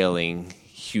 near hailing,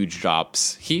 huge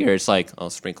drops. Here, it's like,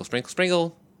 sprinkle, sprinkle,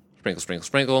 sprinkle, sprinkle, sprinkle,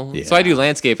 sprinkle. Yeah. So I do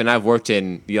landscape, and I've worked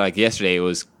in, like yesterday, it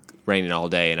was raining all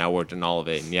day, and I worked in all of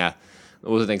it. And yeah, it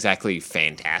wasn't exactly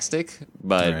fantastic,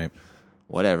 but Right.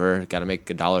 whatever. Got to make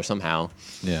 $1 somehow.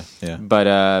 Yeah. Yeah.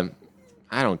 But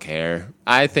I don't care.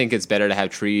 I think it's better to have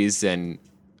trees. And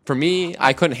for me,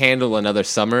 I couldn't handle another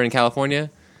summer in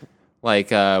California.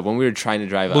 Like when we were trying to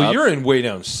drive up. Well, you're in way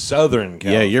down Southern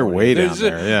California. Yeah, you're way down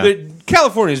there. Yeah.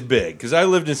 California's big because I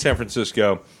lived in San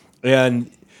Francisco,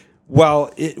 and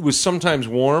while it was sometimes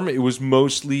warm, it was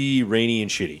mostly rainy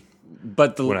and shitty.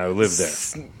 But when I lived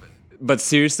there. But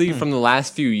seriously, from the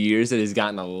last few years, it has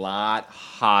gotten a lot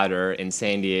hotter in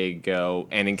San Diego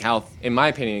and in my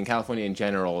opinion, in California in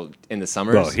general, in the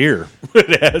summers. Well, here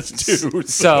it has too.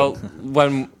 So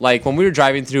when we were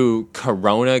driving through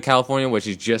Corona, California, which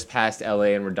is just past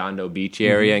LA and Redondo Beach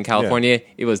area in California,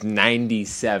 it was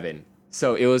 97.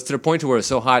 So it was to the point to where it was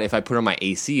so hot, if I put on my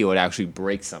AC, it would actually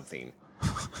break something.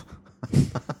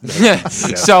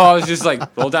 So I was just like,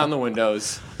 roll down the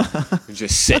windows, and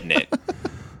just sit in it.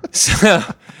 So,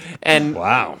 and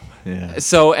wow. Yeah.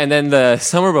 So, and then the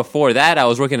summer before that, I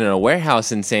was working in a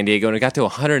warehouse in San Diego, and it got to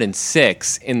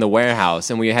 106 in the warehouse,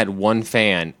 and we had one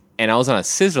fan, and I was on a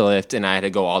scissor lift, and I had to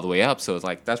go all the way up, so it's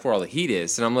like, that's where all the heat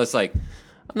is, and I'm just like, I'm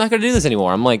not going to do this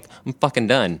anymore. I'm fucking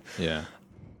done. Yeah.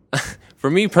 For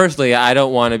me personally, I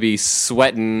don't want to be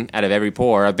sweating out of every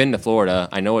pore. I've been to Florida.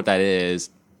 I know what that is.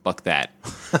 Fuck that.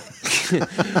 Fuck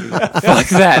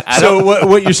that. So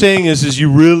what you're saying is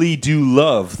you really do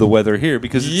love the weather here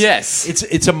because yes,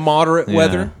 it's a moderate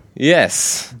weather.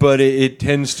 Yes, but it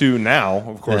tends to now,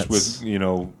 of course, with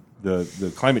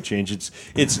the climate change,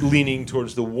 it's leaning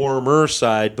towards the warmer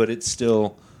side, but it's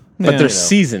still. But there's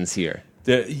seasons here.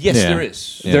 There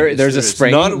is. Yeah. There's a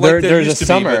spring. Not like there's a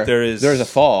summer. There's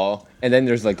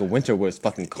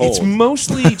It's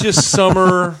mostly just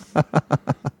summer,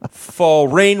 fall,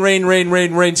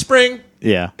 rain, spring.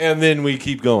 Yeah, and then we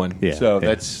keep going. Yeah, so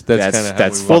that's kind of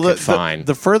that's fucking fine.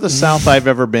 The furthest south I've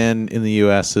ever been in the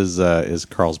U.S. is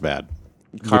Carlsbad.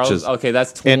 Okay,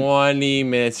 that's 20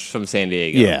 minutes from San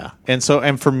Diego. Yeah, and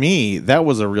for me, that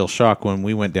was a real shock when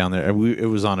we went down there. It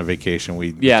was on a vacation.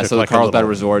 So the Carlsbad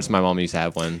resorts, my mom used to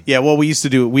have one. Yeah, well, we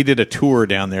did a tour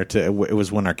down there. It was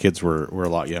when our kids were a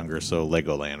lot younger, so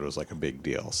Legoland was like a big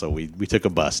deal. So we took a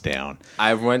bus down.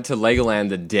 I went to Legoland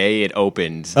the day it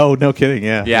opened. Oh, no kidding!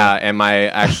 Yeah, yeah. And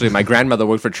my grandmother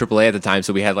worked for AAA at the time,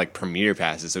 so we had like premiere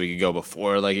passes, so we could go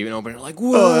before like even open. Like,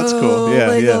 whoa, that's cool. Yeah,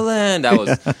 Legoland. That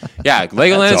was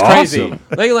Legoland is crazy. Awesome.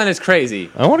 Legoland is crazy.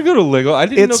 I want to go to Lego. I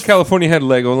didn't know California had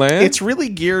Legoland. It's really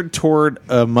geared toward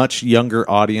a much younger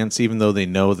audience, even though they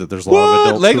know that there's a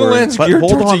lot of adults. Legoland's geared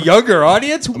towards a younger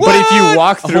audience? What? But if you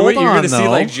walk through it, you're going to see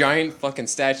like giant fucking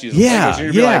statues. Yeah,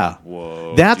 of like,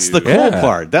 whoa, that's the cool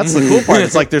part. That's the cool part.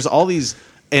 It's like there's all these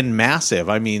and massive.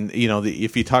 I mean,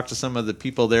 if you talk to some of the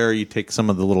people there, you take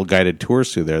some of the little guided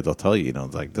tours through there, they'll tell you,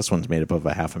 like this one's made up of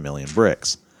 500,000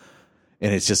 bricks.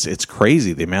 And it's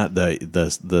crazy the amount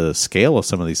the scale of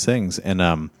some of these things.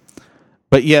 And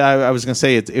but yeah, I was gonna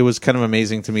say it was kind of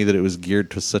amazing to me that it was geared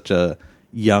to such a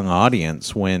young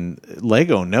audience when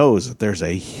Lego knows that there's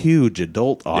a huge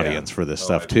adult audience for this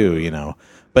stuff too.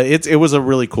 But it was a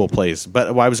really cool place.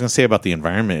 But what I was gonna say about the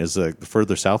environment is the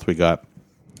further south we got,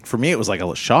 for me it was like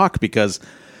a shock because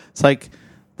it's like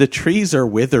the trees are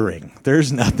withering. There's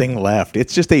nothing left.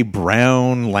 It's just a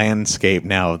brown landscape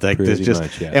now. Like there's just,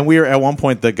 much, yeah. And we were at one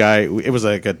point. The guy, it was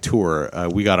like a tour.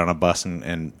 We got on a bus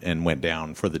and went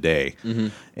down for the day. Mm-hmm.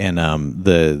 And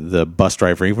the bus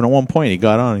driver, even at one point, he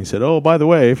got on. And he said, "Oh, by the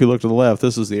way, if you look to the left,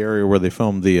 this is the area where they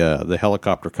filmed the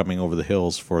helicopter coming over the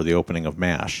hills for the opening of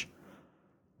MASH."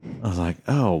 I was like,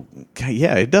 "Oh,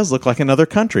 yeah, it does look like another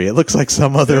country. It looks like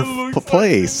some other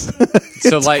place."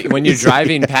 So, like when you're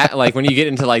driving, like when you get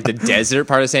into like the desert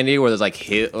part of San Diego, where there's like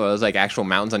there's like actual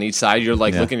mountains on each side, you're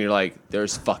like looking, you're like,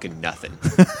 "There's fucking nothing."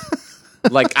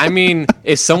 Like, I mean,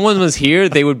 if someone was here,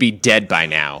 they would be dead by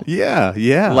now. Yeah,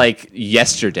 yeah. Like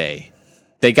yesterday,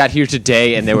 they got here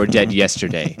today and they were dead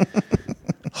yesterday.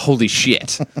 Holy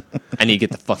shit! I need to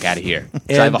get the fuck out of here.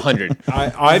 Drive 100.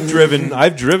 I've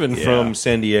driven from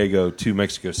San Diego to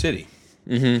Mexico City.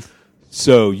 Mm-hmm.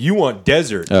 So you want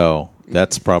desert? Oh,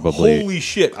 that's probably holy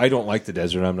shit! I don't like the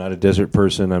desert. I'm not a desert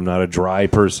person. I'm not a dry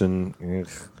person.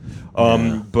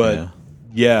 The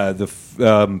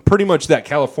pretty much that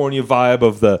California vibe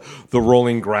of the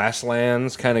rolling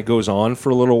grasslands kind of goes on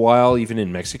for a little while, even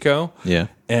in Mexico. Yeah.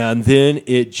 And then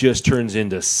it just turns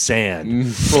into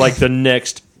sand for like the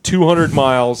next 200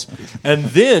 miles. And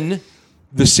then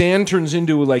the sand turns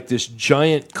into like this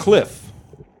giant cliff.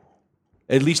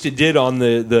 At least it did on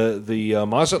the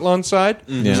Mazatlan side,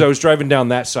 because I was driving down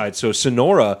that side. So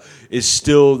Sonora is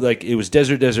still like, it was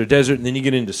desert, and then you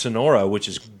get into Sonora, which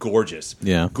is gorgeous.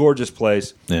 Yeah. Gorgeous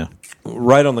place. Yeah.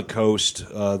 Right on the coast,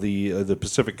 the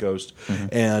Pacific coast,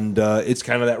 and it's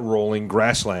kind of that rolling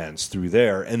grasslands through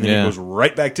there, and then it goes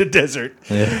right back to desert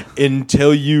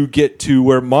until you get to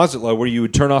where Mazatlan, where you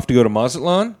would turn off to go to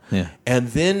Mazatlan, and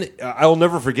then I'll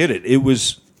never forget it. It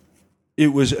was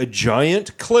It was a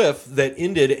giant cliff that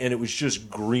ended, and it was just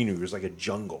greenery. It was like a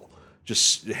jungle,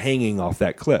 just hanging off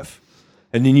that cliff.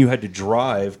 And then you had to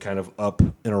drive kind of up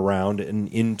and around and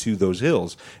into those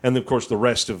hills. And, of course, the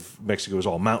rest of Mexico is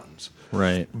all mountains.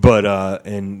 Right. But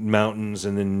and mountains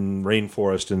and then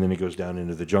rainforest, and then it goes down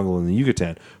into the jungle in the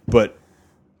Yucatan. But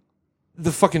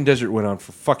the fucking desert went on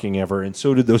for fucking ever, and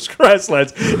so did those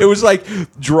grasslands. It was like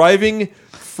driving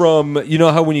from, you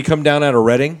know how when you come down out of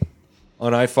Redding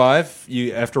on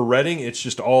I-5, after Redding, it's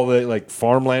just all the like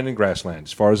farmland and grassland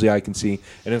as far as the eye can see.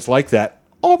 And it's like that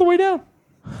all the way down.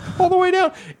 All the way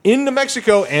down into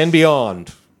Mexico and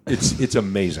beyond. It's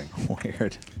amazing.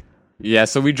 Weird. Yeah,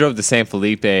 so we drove to San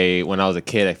Felipe when I was a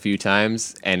kid a few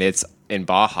times, and it's in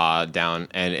Baja down,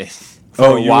 and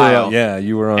for a while.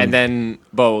 You were on. And then,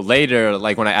 but later,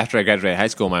 like after I graduated high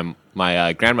school,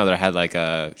 my grandmother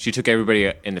had she took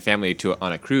everybody in the family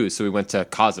on a cruise, so we went to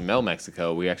Cozumel,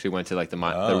 Mexico. We actually went to like the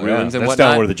ruins and that's whatnot.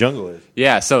 down where the jungle is.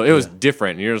 Yeah, so it was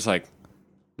different. You're just like.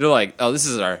 They're like, oh, this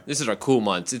is our cool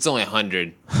months. It's only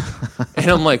 100, and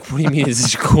I'm like, what do you mean? This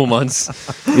is your cool months?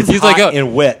 He's hot like,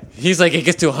 and wet. He's like, it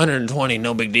gets to 120,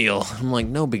 no big deal. I'm like,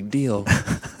 no big deal.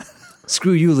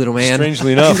 Screw you, little man.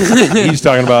 Strangely enough, he's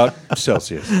talking about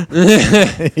Celsius.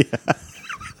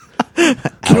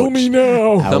 Kill me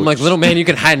now. Ouch. I'm like, little man, you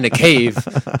can hide in a cave.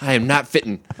 I am not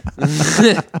fitting.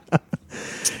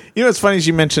 You know, it's funny as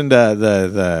you mentioned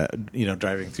the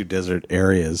driving through desert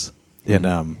areas,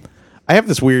 and I have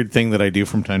this weird thing that I do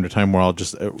from time to time where I'll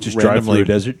just drive through a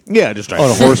desert. Yeah, just drive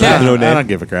on a horse with no name. I don't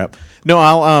give a crap. No,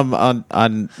 I'll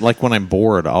on like when I'm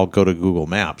bored, I'll go to Google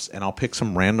Maps and I'll pick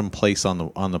some random place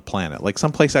on the planet, like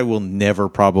some place I will never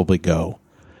probably go,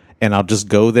 and I'll just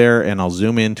go there and I'll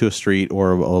zoom into a street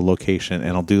or a location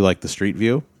and I'll do like the street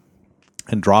view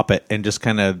and drop it and just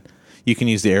kind of. You can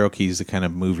use the arrow keys to kind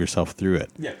of move yourself through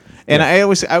it. Yeah. And I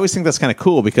always think that's kind of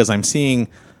cool because I'm seeing,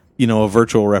 a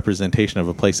virtual representation of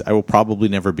a place I will probably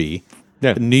never be.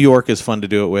 Yeah. New York is fun to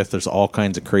do it with. There's all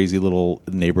kinds of crazy little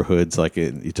neighborhoods, like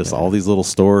all these little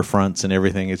storefronts and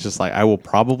everything. It's just like I will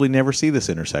probably never see this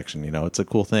intersection. It's a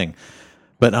cool thing.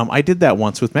 But I did that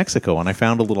once with Mexico, and I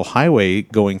found a little highway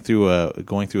going through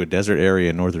a desert area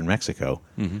in northern Mexico,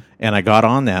 and I got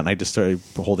on that, and I just started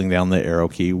holding down the arrow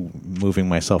key, moving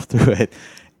myself through it,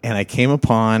 and I came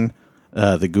upon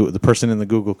the person in the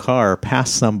Google car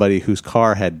past somebody whose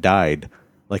car had died,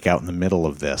 like out in the middle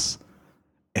of this,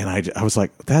 and I was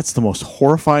like, that's the most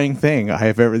horrifying thing I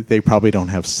have ever. They probably don't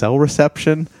have cell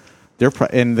reception.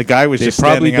 And the guy was they just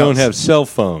probably standing don't out. Have cell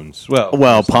phones.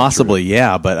 Well, possibly,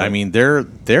 yeah. But I mean,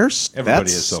 that's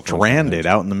has stranded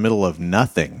out in the middle of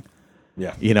nothing.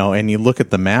 Yeah, and you look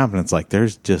at the map, and it's like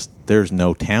there's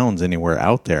no towns anywhere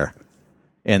out there,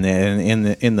 and then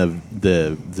in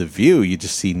the view, you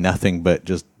just see nothing but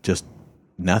just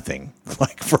nothing,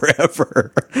 like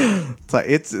forever.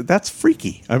 That's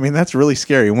freaky. I mean, that's really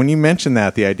scary. When you mention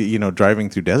that, the idea, driving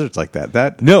through deserts like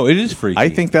that no, it is freaky. I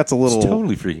think that's a little it's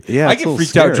totally freaky. Yeah, I get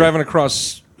freaked out driving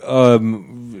across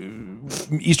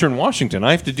Eastern Washington. I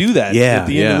have to do that at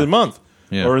the end of the month.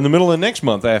 Yeah. Or in the middle of next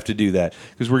month, I have to do that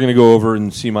because we're going to go over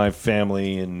and see my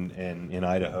family in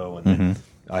Idaho, and then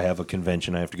I have a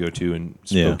convention I have to go to in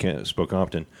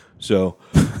Spokompton. So,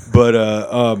 but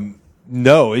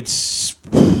no, it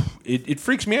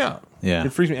freaks me out. Yeah,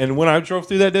 it freaks me. And when I drove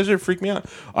through that desert, it freaked me out.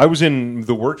 I was in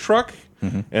the work truck,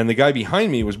 and the guy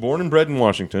behind me was born and bred in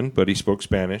Washington, but he spoke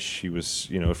Spanish. He was,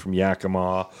 from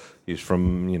Yakima. He's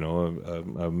from,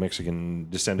 a Mexican,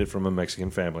 descended from a Mexican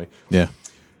family. Yeah.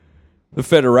 The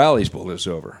federales pulled us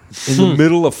over in the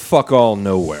middle of fuck all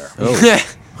nowhere.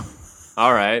 Oh.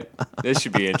 All right, this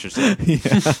should be interesting.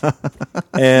 Yeah.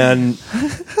 And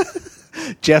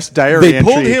Jeff's diary they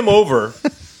pulled him over,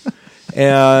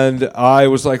 and I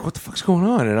was like, "What the fuck's going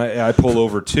on?" And I pull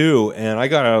over too, and I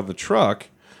got out of the truck,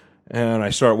 and I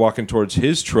start walking towards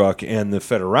his truck, and the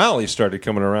federales started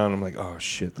coming around. I'm like, "Oh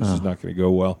shit, this is not going to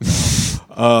go well."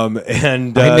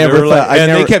 And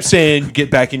they kept saying,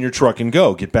 "Get back in your truck and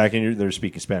go. Get back in your." They're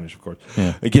speaking Spanish, of course.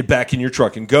 Yeah. Get back in your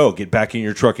truck and go. Get back in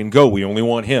your truck and go. We only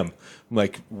want him. I'm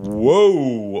like,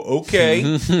 whoa,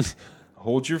 okay.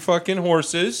 Hold your fucking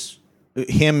horses.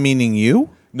 Him meaning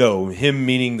you? No, him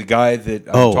meaning the guy that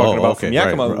I'm talking about from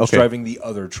Yakima who was driving the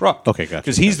other truck. Okay, gotcha.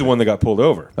 Because he's the one that got pulled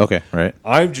over. Okay, right.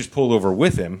 I just pulled over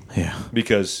with him. Yeah.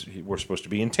 Because we're supposed to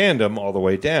be in tandem all the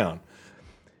way down.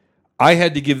 I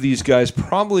had to give these guys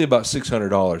probably about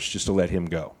 $600 just to let him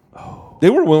go. Oh. They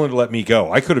were willing to let me go.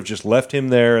 I could have just left him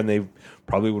there, and they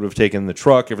probably would have taken the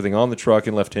truck, everything on the truck,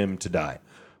 and left him to die.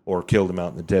 or killed him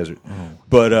out in the desert.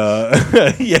 But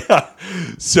yeah,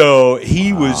 so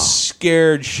he was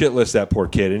scared shitless, that poor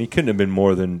kid, and he couldn't have been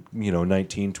more than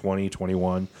 19, 20,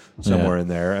 21, somewhere in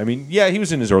there. I mean, yeah, he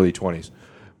was in his early 20s,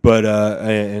 but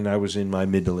and I was in my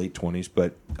mid to late 20s,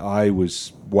 but I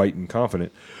was white and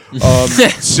confident.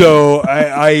 So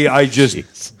I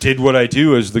just did what I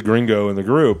do as the gringo in the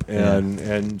group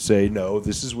and say, no,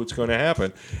 this is what's going to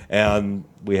happen. And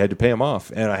we had to pay him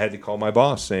off. And I had to call my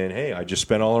boss saying, hey, I just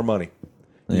spent all our money.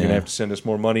 You're going to have to send us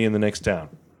more money in the next town.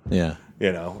 Yeah.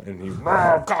 And he,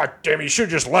 oh, God damn, you should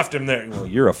have just left him there. Well,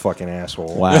 you're a fucking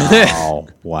asshole. Wow.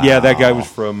 Wow. Yeah, that guy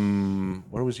was from,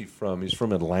 where was he from? He's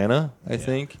from Atlanta, I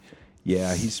think.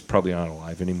 Yeah, he's probably not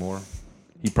alive anymore.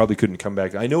 He probably couldn't come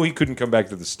back. I know he couldn't come back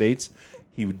to the States.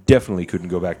 He definitely couldn't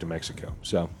go back to Mexico.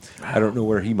 So I don't know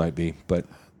where he might be, but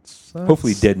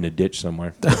hopefully dead in a ditch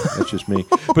somewhere. That's just me.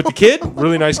 But the kid,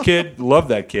 really nice kid. Love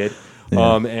that kid.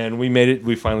 Yeah. And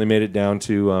we finally made it down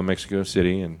to Mexico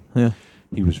City, and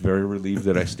he was very relieved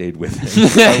that I stayed with him.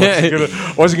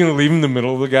 I wasn't going to leave him in the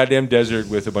middle of the goddamn desert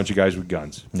with a bunch of guys with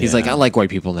guns. He's like, I like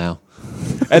white people now.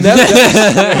 And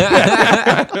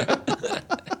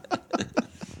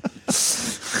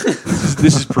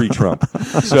this is pre-Trump.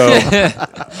 So,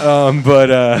 but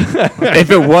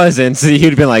if it wasn't, he'd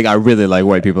have been like, I really like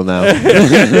white people now.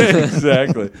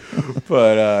 Exactly.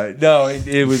 But no,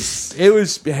 it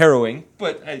was harrowing,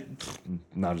 but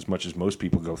not as much as most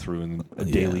people go through in a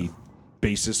daily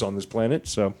basis on this planet.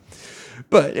 So,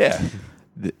 but yeah.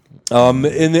 And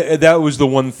that was the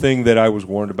one thing that I was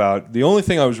warned about. The only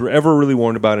thing I was ever really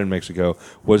warned about in Mexico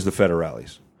was the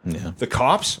federales. Yeah. The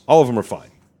cops, all of them are fine.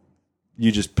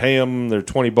 You just pay them, they're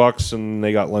 $20 and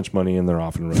they got lunch money and they're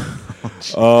off and running.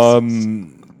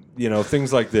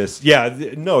 Things like this. Yeah,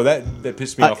 that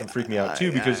pissed me off and freaked me out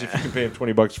too, because if you can pay them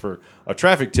 $20 for a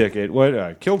traffic ticket, what?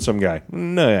 I killed some guy.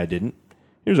 No, I didn't.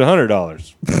 Here's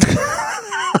 $100.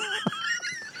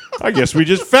 I guess we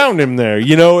just found him there.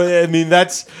 I mean,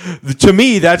 to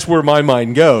me, that's where my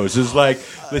mind goes. Is like,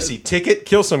 let's see, ticket,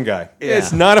 kill some guy. Yeah.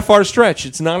 It's not a far stretch.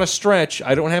 It's not a stretch.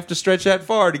 I don't have to stretch that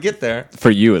far to get there.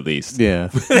 For you, at least. Yeah.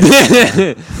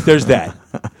 There's that.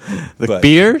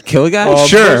 Beer? Kill a guy?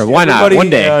 Sure, why not?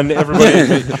 One day. And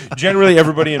generally,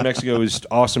 everybody in Mexico is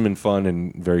awesome and fun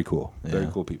and very cool. Yeah. Very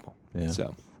cool people. Yeah.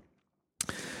 So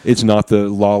it's not the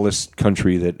lawless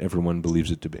country that everyone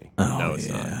believes it to be. Oh, no, it's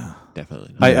not.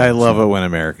 Definitely not. I love it when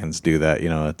Americans do that.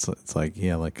 It's like,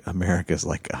 like America's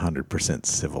like 100%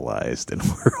 civilized, and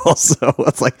we're also,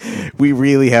 it's like we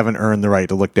really haven't earned the right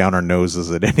to look down our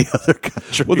noses at any other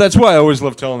country. Well, that's why I always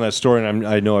love telling that story, and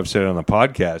I know I've said it on the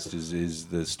podcast, is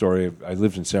the story of, I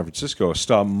lived in San Francisco. I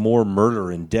saw more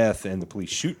murder and death and the police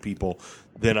shoot people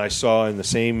than I saw in the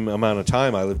same amount of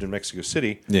time I lived in Mexico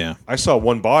City. Yeah. I saw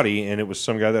one body, and it was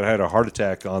some guy that had a heart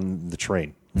attack on the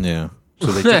train. Yeah. So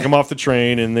they took him off the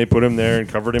train, and they put him there and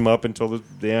covered him up until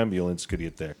the ambulance could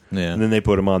get there. Yeah. And then they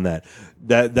put him on that.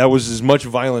 That was as much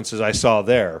violence as I saw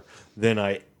there. Then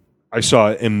I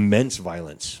saw immense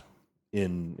violence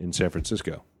in San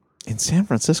Francisco. In San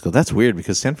Francisco, that's weird,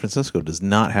 because San Francisco does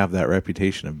not have that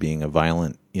reputation of being a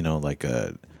violent, like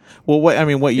a... Well, what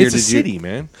year it's did a city,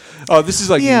 man. Oh, this is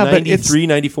like 93,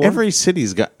 94? Every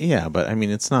city's got... Yeah, but I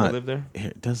mean, it's not... I live there?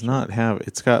 It does not have...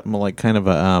 It's got like kind of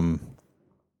a...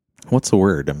 What's the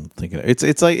word I'm thinking of? It's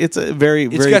a very,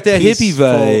 it's very got that peaceful, hippie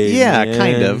vibe. Yeah,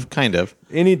 man. kind of.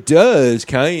 And it does,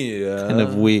 kind of. Kind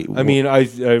of I mean,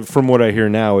 I from what I hear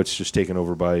now, it's just taken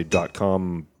over by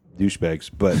 .com douchebags,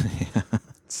 but...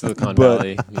 Silicon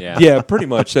Valley, yeah, pretty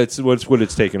much. That's what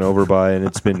it's taken over by, and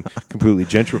it's been completely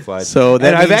gentrified. So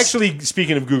that I've actually,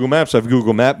 speaking of Google Maps, I've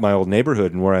Google Mapped my old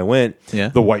neighborhood and where I went. Yeah.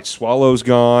 The White Swallow's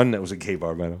gone. That was a gay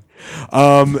bar, by the way.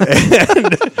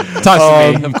 Talk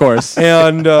to me, of course.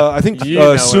 And I think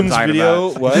Sun's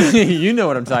video. About. What? You know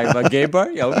what I'm talking about? Gay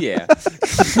bar? Oh yeah.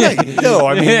 No,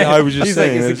 I mean I was just He's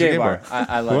saying like, it's a gay bar.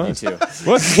 I love you too.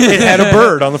 What? It had a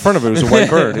bird on the front of it. It was a white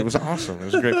bird. It was awesome. It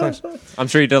was a great place. I'm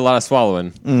sure you did a lot of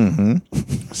swallowing.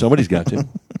 Mm-hmm. Somebody's got to.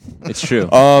 It's true.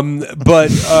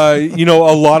 But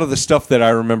a lot of the stuff that I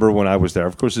remember when I was there.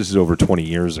 Of course, this is over 20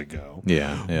 years ago.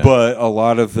 Yeah. But a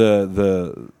lot of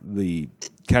the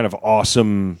kind of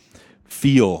awesome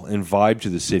feel and vibe to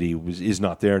the city is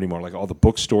not there anymore. Like all the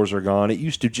bookstores are gone. It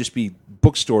used to just be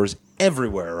bookstores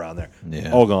everywhere around there.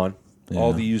 Yeah. All gone. Yeah.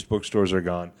 All the used bookstores are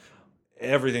gone.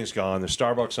 Everything's gone. There's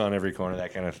Starbucks on every corner,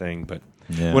 that kind of thing. But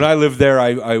when I lived there,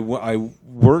 I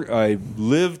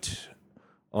lived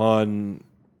on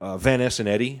Van Ness and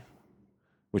Eddy,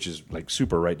 which is like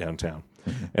super right downtown.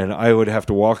 Mm-hmm. And I would have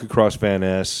to walk across Van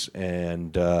Ness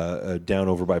and down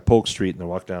over by Polk Street, and then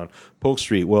walk down Polk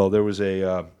Street. Well, there was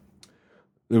a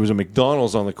a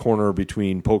McDonald's on the corner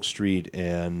between Polk Street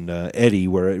and Eddy,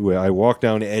 where I walked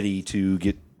down Eddy to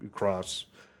get across.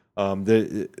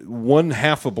 The one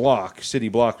half a block, city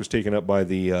block, was taken up by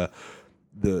the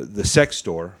sex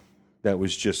store. That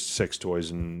was just sex toys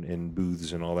and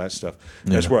booths and all that stuff.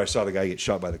 That's where I saw the guy get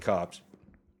shot by the cops.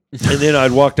 And then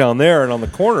I'd walk down there, and on the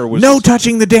corner was no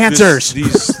touching the dancers.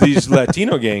 These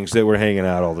Latino gangs that were hanging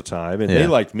out all the time, and they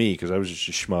liked me because I was just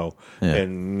a schmo. Yeah.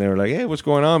 And they were like, "Hey, what's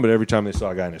going on?" But every time they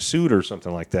saw a guy in a suit or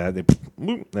something like that,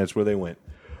 that's where they went.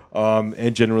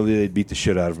 And generally, they'd beat the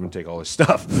shit out of him and take all his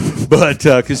stuff, but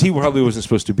because he probably wasn't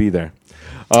supposed to be there.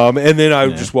 And then I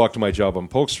would just walk to my job on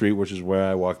Polk Street, which is where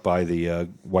I walked by the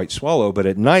White Swallow. But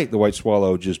at night, the White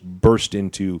Swallow just burst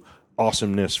into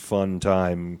awesomeness, fun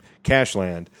time,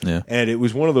 Cashland. Yeah. And it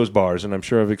was one of those bars, and I'm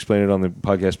sure I've explained it on the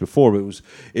podcast before, but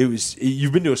it was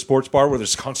you've been to a sports bar where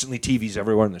there's constantly TVs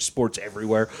everywhere and there's sports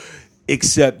everywhere,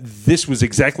 except this was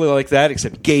exactly like that,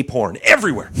 except gay porn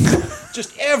everywhere.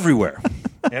 Just everywhere.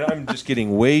 And I'm just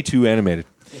getting way too animated.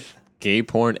 Gay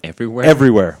porn everywhere?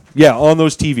 Everywhere. Yeah, on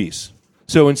those TVs.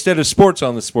 So instead of sports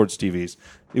on the sports TVs,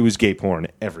 it was gay porn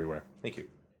everywhere. Thank you.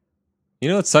 You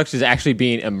know what sucks is actually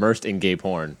being immersed in gay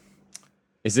porn.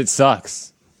 It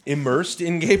sucks. Immersed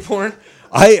in gay porn?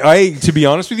 I to be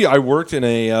honest with you, I worked in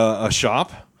a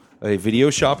shop, a video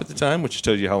shop at the time, which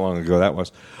tells you how long ago that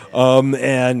was.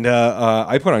 And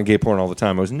I put on gay porn all the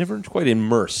time. I was never quite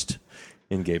immersed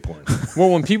in gay porn. Well,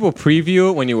 when people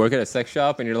preview it when you work at a sex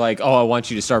shop and you're like, oh, I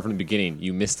want you to start from the beginning,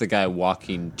 you miss the guy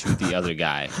walking to the other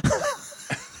guy.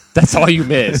 That's all you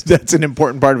missed. That's an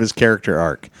important part of his character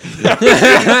arc.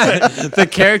 The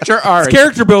character arc. It's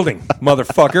character building,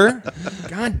 motherfucker.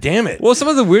 God damn it. Well, some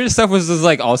of the weirdest stuff was just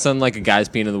like all of a sudden like a guy's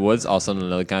peeing in the woods, all of a sudden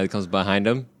another guy comes behind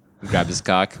him, grabs his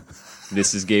cock.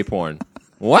 This is gay porn.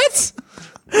 What?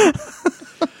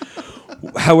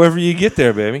 However you get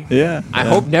there, baby. Yeah. I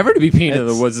hope never to be peeing in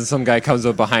the woods and some guy comes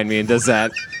up behind me and does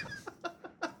that.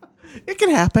 It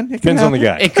can happen. Depends on the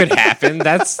guy. It could happen.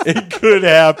 It could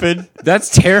happen. That's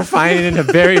terrifying in a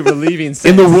very relieving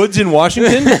sense. In the woods in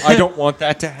Washington? I don't want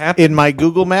that to happen. In my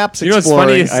Google Maps You know what's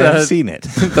funny exploring, is, I have seen it.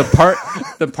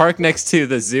 the park next to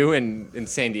the zoo in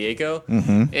San Diego.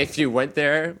 Mm-hmm. If you went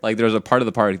there, like there was a part of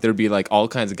the park, there'd be like all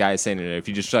kinds of guys standing there. If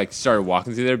you just like started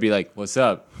walking through there, it'd be like, "What's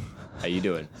up? How you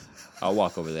doing? I'll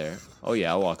walk over there. Oh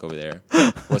yeah, I'll walk over there.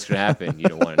 What's gonna happen? You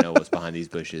don't want to know what's behind these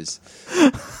bushes."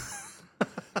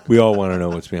 We all want to know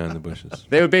what's behind the bushes.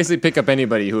 They would basically pick up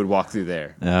anybody who would walk through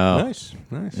there. Oh, nice.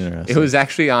 It was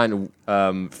actually on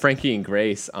Frankie and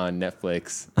Grace on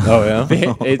Netflix. Oh yeah,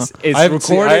 it's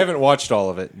recorded. I haven't watched all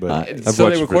of it, but so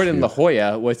they recorded in La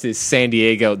Jolla, which is San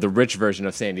Diego, the rich version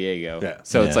of San Diego. Yeah.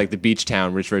 So it's like the beach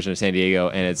town, rich version of San Diego,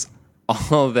 and it's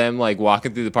all of them like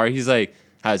walking through the park. He's like,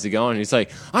 "How's it going?" And he's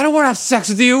like, "I don't want to have sex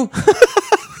with you,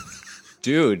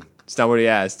 dude." It's not what he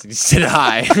asked. He said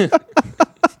hi.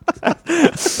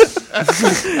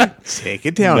 Take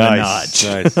it down a notch.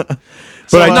 Nice. But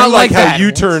I not like how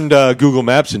you turned Google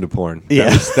Maps into porn.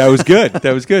 Yeah. That was good.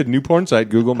 That was good. New porn site,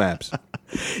 Google Maps.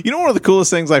 You know, one of the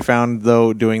coolest things I found,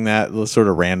 though, doing that, was sort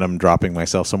of random, dropping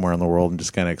myself somewhere in the world and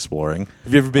just kind of exploring.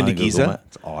 Have you ever been to Giza?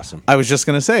 It's awesome. I was just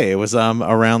going to say, it was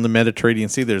around the Mediterranean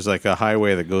Sea. There's like a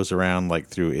highway that goes around like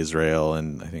through Israel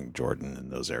and I think Jordan and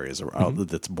those areas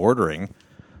that's bordering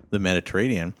the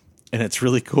Mediterranean. And it's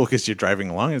really cool because you're driving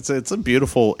along. It's a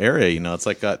beautiful area, you know. It's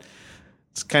like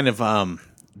it's kind of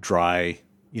dry,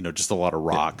 you know, just a lot of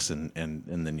rocks, and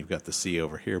then you've got the sea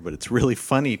over here. But it's really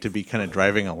funny to be kind of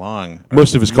driving along.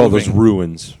 Most of us call those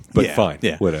ruins, but fine,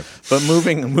 whatever. But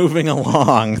moving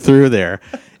along through there,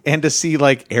 and to see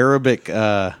like Arabic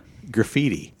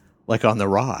graffiti. Like on the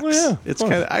rocks. Well, yeah,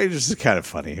 it's kind of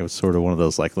funny. It was sort of one of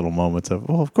those like little moments of,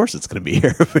 well, of course it's going to be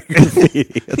Arabic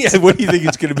graffiti. Yeah, what do you think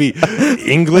it's going to be?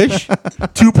 English?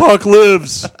 Tupac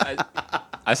lives.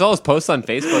 I saw his post on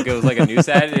Facebook. It was like a news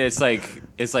ad, and it's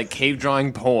like cave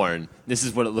drawing porn. This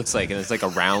is what it looks like, and it's like a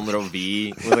round little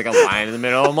V with like a line in the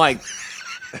middle. I'm like,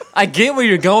 I get what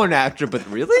you're going after, but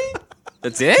really,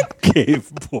 that's it?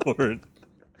 Cave porn.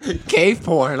 Cave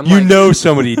porn. I'm you know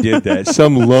somebody did that.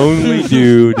 Some lonely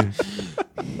dude.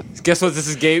 Guess what? This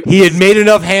is gay. He had made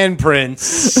enough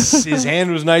handprints. His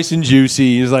hand was nice and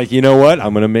juicy. He's like, you know what?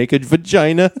 I'm going to make a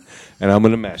vagina, and I'm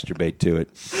going to masturbate to it.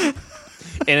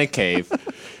 In a cave.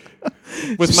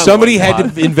 Somebody had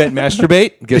to invent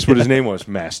masturbate. Guess what his name was?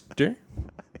 Master.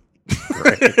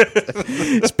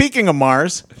 Speaking of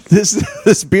Mars,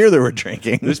 this beer that we're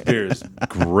drinking. This beer is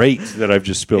great that I've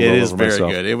just spilled all over myself. It is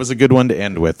very good. It was a good one to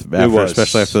end with,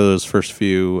 especially after those first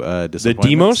few disappointments. The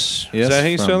Demos? Yes, is that how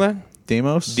you spell that?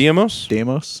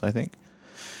 Demos, I think.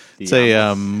 It's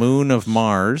a moon of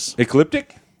Mars.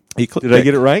 Ecliptic? Did I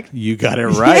get it right? You got it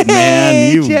right,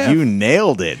 man. Jeff. You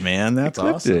nailed it, man. That's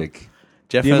awesome.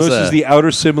 Jeff Deimos is the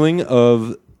outer sibling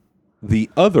of the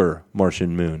other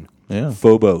Martian moon,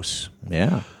 Phobos.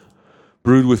 Yeah.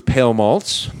 Brewed with pale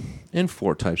malts and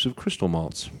 4 types of crystal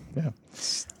malts. Yeah.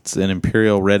 It's an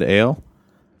imperial red ale,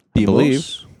 I believe.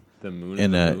 The moon.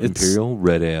 And Imperial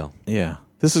red ale. Yeah.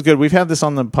 This is good. We've had this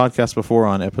on the podcast before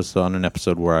on an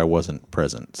episode where I wasn't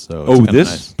present. So this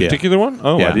nice. particular one?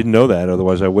 Oh, Yeah. I didn't know that.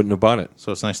 Otherwise, I wouldn't have bought it.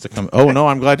 So it's nice to come. Oh no,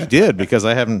 I'm glad you did because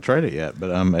I haven't tried it yet. But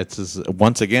it's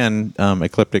once again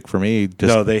Ecliptic for me.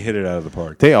 No, they hit it out of the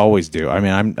park. They always do. I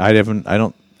mean, I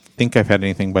don't think I've had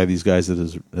anything by these guys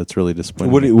that's really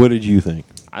disappointing. What did you think?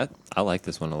 I like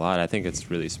this one a lot. I think it's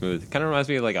really smooth. It kind of reminds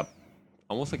me of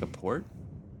almost like a port.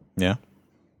 Yeah.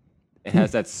 It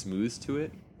has that smooth to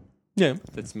it. Yeah,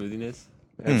 that smoothiness.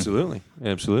 Absolutely.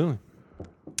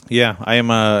 Yeah, I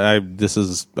am. I'm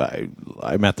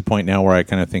at the point now where I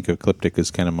kind of think Ecliptic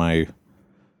is kind of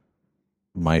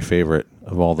my favorite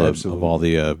of all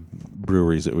the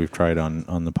breweries that we've tried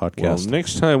on the podcast. Well,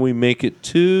 next time we make it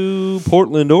to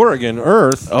Portland, Oregon,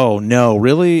 Earth. Oh no,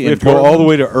 really? We have to go all the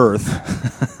way to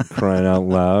Earth. Crying out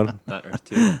loud! Not Earth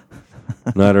 2.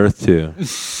 Not Earth 2.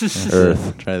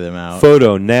 Earth. Try them out.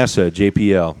 Photo, NASA,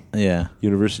 JPL. Yeah.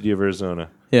 University of Arizona.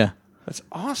 Yeah. That's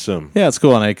awesome. Yeah, it's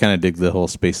cool, and I kind of dig the whole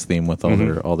space theme with all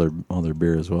their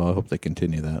beer as well. I hope they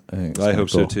continue that. I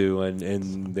hope so too,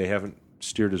 and they haven't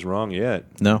steered us wrong yet.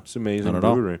 No, it's amazing not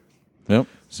at brewery. All. Yep.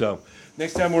 So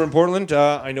next time we're in Portland,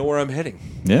 I know where I'm heading.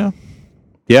 Yeah.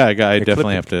 Yeah, I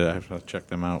definitely have to check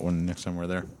them out when next time we're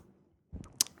there.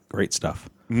 Great stuff.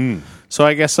 So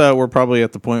I guess we're probably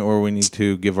at the point where we need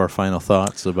to give our final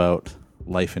thoughts about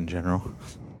life in general.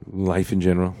 Life in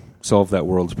general. Solve that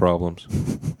world's problems.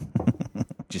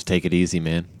 Just take it easy,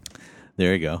 man.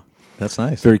 There you go. That's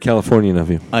nice. Very Californian of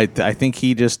you. I think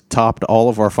he just topped all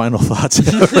of our final thoughts.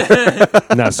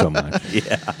 Not so much.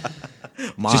 Yeah.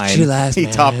 Mine. Just chill out, He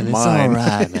man. topped It's mine. all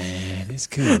right, man. It's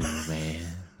cool, man.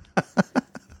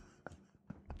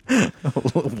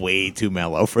 Way too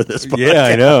mellow for this podcast. Yeah,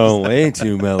 I know. Way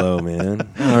too mellow, man.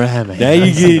 All right, man. Now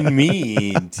you're getting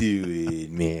me into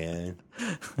it, man.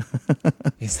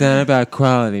 It's not about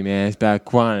quality, man. It's about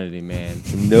quantity, man.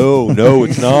 No,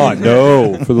 it's not.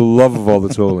 No, for the love of all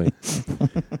that's holy.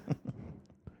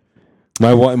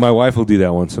 My wife will do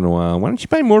that once in a while. Why don't you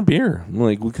buy more beer? I'm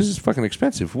like, because it's fucking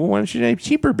expensive. Well, why don't you buy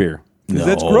cheaper beer? No,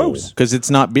 that's gross. Because it's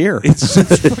not beer. It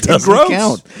doesn't gross.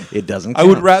 Count. It doesn't count. I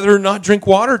would rather not drink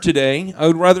water today. I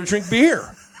would rather drink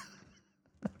beer.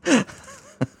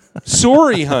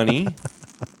 Sorry, honey.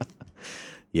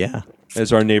 Yeah.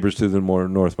 As our neighbors to the more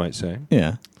north might say.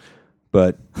 Yeah.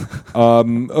 But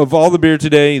of all the beer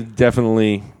today,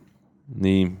 definitely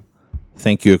the...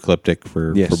 Thank you, Ecliptic,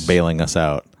 for bailing us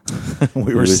out.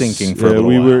 we were sinking for a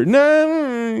little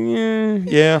while.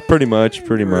 Yeah, pretty much.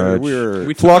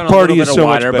 We Flock Party is so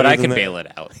much water, better but I than can that. bail it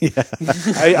out.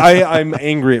 I'm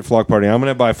angry at Flock Party. I'm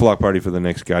going to buy Flock Party for the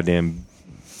next goddamn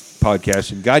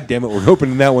podcast. And goddamn it, we're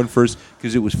opening that one first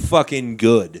because it was fucking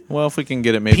good. Well, if we can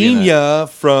get it maybe Pina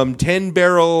from 10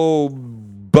 Barrel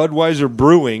Budweiser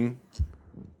Brewing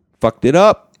fucked it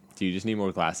up. Do you just need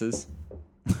more glasses?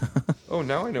 Oh,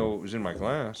 now I know what was in my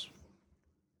glass.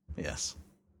 Yes.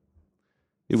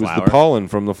 It was Flower? the pollen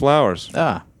from the flowers.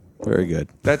 Ah, very good.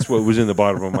 That's what was in the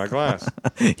bottom of my glass.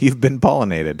 You've been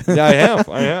pollinated. Yeah,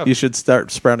 I have. You should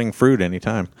start sprouting fruit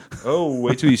anytime. Oh,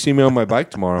 wait till you see me on my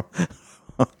bike tomorrow.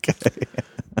 Okay.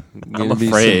 I'm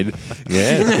afraid.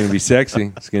 Yeah, it's going to be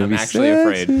sexy. It's going to I'm be actually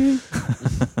afraid.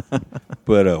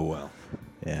 But oh well.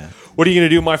 Yeah. What are you going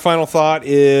to do? My final thought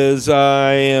is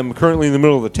I am currently in the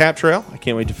middle of the tap trail. I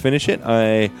can't wait to finish it.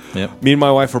 Me and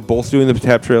my wife are both doing the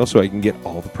tap trail so I can get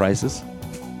all the prizes.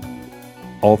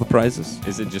 All the prizes.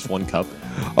 Is it just one cup?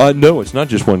 No, it's not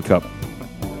just one cup.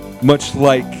 Much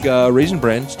like Raisin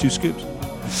Bran, it's 2 scoops.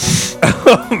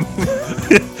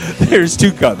 There's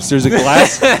 2 cups. There's a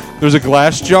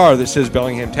glass jar that says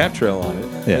Bellingham Tap Trail on it,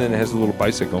 and then it has a little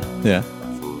bicycle. Yeah.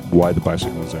 Why the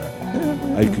bicycle is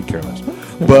there? I could care less.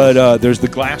 But there's the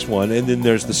glass one, and then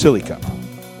there's the silly cup,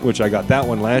 which I got that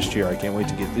one last year. I can't wait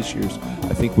to get this year's,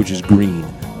 I think, which is green.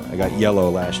 I got yellow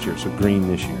last year, so green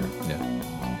this year. Yeah.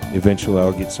 Eventually,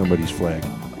 I'll get somebody's flag.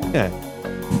 Yeah.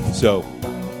 So,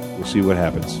 we'll see what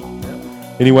happens.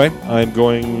 Anyway, I'm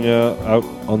going out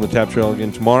on the tap trail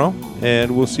again tomorrow,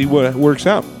 and we'll see what works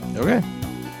out. Okay.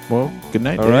 Well, good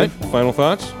night, All Dave. right. Final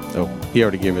thoughts? Oh, he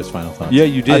already gave his final thoughts. Yeah,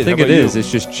 you did. I think How it about you? is.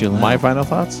 It's just chill out. My final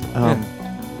thoughts?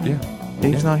 Yeah.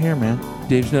 Dave's not here, man.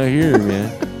 Dave's not here, man.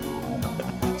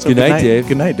 So Good night, Dave.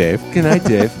 Good night, Dave. Good night,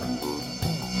 Dave.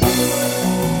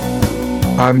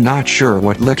 I'm not sure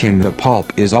what Licking the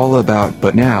Pulp is all about,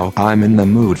 but now I'm in the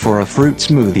mood for a fruit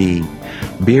smoothie.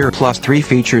 Beer Plus 3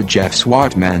 featured Jeff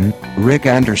Swatman, Rick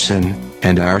Anderson,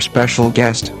 and our special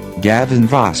guest, Gavin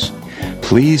Voss.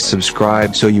 Please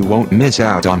subscribe so you won't miss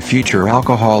out on future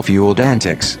alcohol-fueled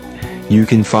antics. You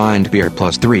can find Beer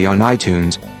Plus 3 on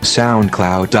iTunes,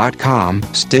 SoundCloud.com,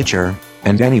 Stitcher,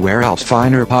 and anywhere else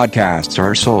finer podcasts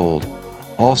are sold.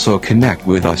 Also connect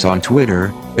with us on Twitter,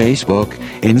 Facebook,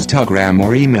 Instagram,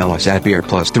 or email us at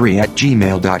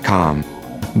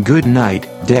beerplus3@gmail.com. Good night,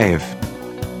 Dave.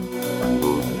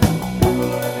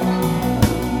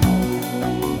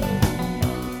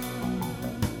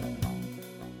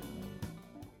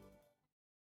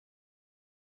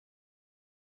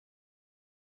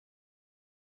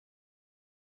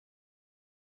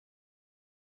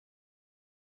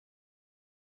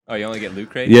 Oh, you only get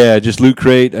Loot Crate? Yeah, just Loot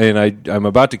Crate, and I'm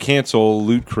about to cancel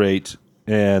Loot Crate,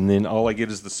 and then all I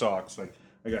get is the socks. Like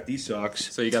I got these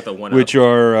socks, So you got the one which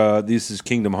are this is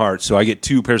Kingdom Hearts. So I get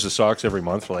 2 pairs of socks every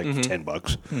month for like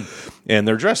 $10, and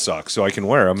they're dress socks, so I can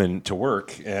wear them to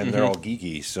work, and they're all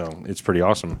geeky, so it's pretty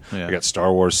awesome. Yeah. I got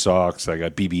Star Wars socks, I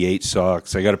got BB-8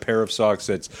 socks, I got a pair of socks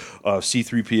that's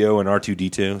C-3PO and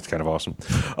R2-D2. It's kind of awesome.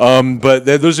 But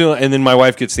those are, and then my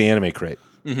wife gets the anime crate.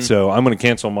 So I'm going to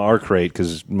cancel our crate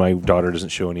because my daughter doesn't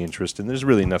show any interest, and there's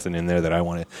really nothing in there that I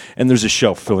want to. And there's a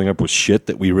shelf filling up with shit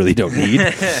that we really don't need.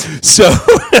 So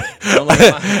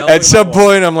at some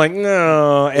point, I'm like,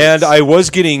 no. And I was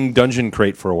getting Dungeon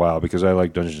Crate for a while because I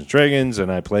like Dungeons and Dragons,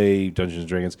 and I play Dungeons and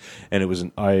Dragons. And it was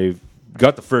I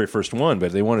got the very first one,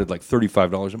 but they wanted like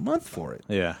 $35 a month for it.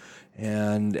 Yeah.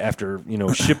 And after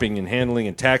shipping and handling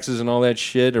and taxes and all that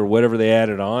shit or whatever they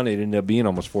added on, it ended up being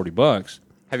almost $40.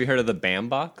 Have you heard of the BAM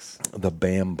box? The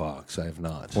BAM box, I have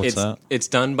not. What's that? It's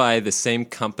done by the same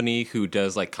company who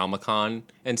does like Comic-Con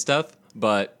and stuff,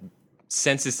 but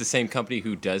since it's the same company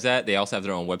who does that, they also have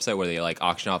their own website where they like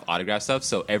auction off autograph stuff.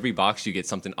 So every box you get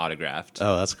something autographed.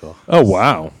 Oh, that's cool. Oh,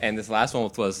 wow. And this last one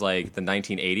was like the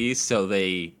 1980s, so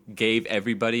they gave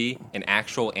everybody an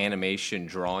actual animation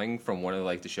drawing from one of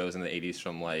like the shows in the 80s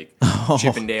from like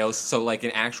Chippendales. So like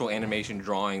an actual animation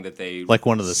drawing that they Like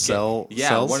one of the cells?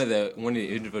 one of the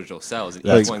individual cells. And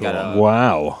That's each one cool. got a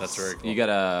Wow. That's right. You got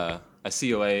a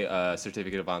COA,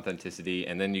 certificate of authenticity,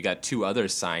 and then you got 2 other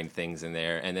signed things in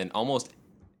there, and then almost.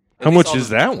 How much is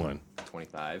that one?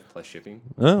 25 plus shipping.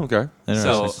 Oh, okay.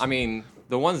 So, I mean,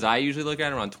 the ones I usually look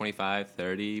at are around 25,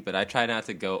 30, but I try not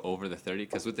to go over the 30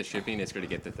 because with the shipping, it's going to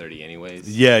get to 30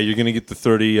 anyways. Yeah, you're going to get the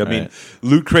 30. I mean, Right.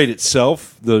 Loot Crate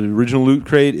itself, the original Loot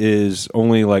Crate is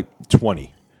only like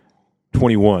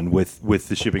 21 with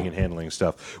the shipping and handling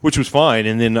stuff, which was fine.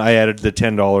 And then I added the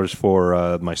 $10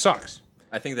 for my socks.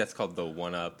 I think that's called the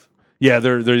 1-Up. Yeah,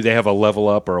 they have a level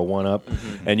up or a 1-up,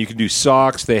 and you can do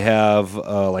socks. They have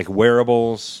like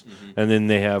wearables, and then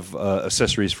they have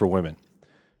accessories for women,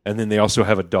 and then they also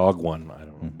have a dog one. I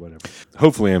don't know, whatever.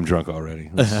 Hopefully, I'm drunk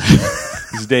already.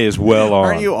 This day is well on.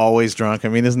 Aren't you always drunk? I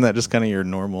mean, isn't that just kind of your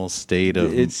normal state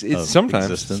of It's of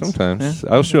sometimes. existence? Sometimes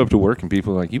I'll show up to work and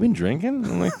people are like, "You been drinking?"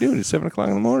 I'm like, "Dude, it's 7:00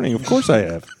 in the morning. Of course I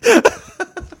have."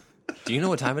 Do you know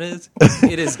what time it is?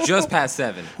 It is just past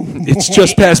 7. It's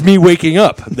just past me waking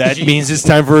up. That means it's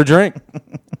time for a drink.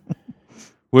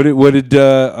 What did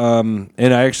and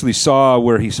I actually saw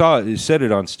where he said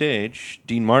it on stage,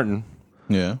 Dean Martin.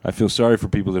 Yeah. I feel sorry for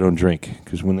people that don't drink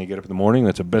because when they get up in the morning,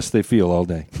 that's the best they feel all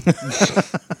day.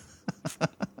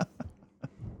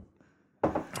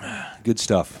 Good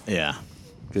stuff. Yeah.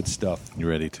 Good stuff. You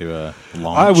ready to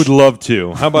launch? I would love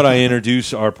to. How about I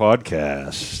introduce our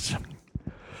podcast?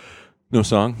 No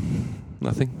song?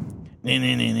 Nothing? I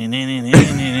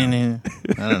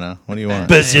don't know. What do you want?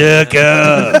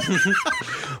 Berserker!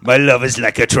 My love is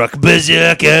like a truck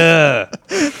berserker!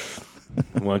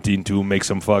 Wanting to make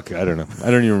some fuck. I don't know.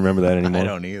 I don't even remember that anymore. I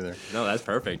don't either. No, that's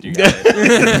perfect. You got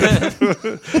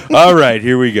it. All right,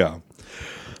 here we go.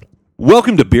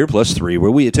 Welcome to Beer Plus 3,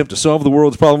 where we attempt to solve the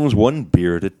world's problems one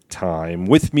beer at a time.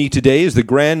 With me today is the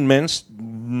Grand Men's...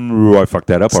 I fucked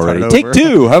that up already. Start Take over.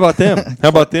 2. How about them? How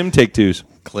about them take 2s?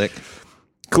 Click.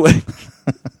 Click.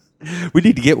 We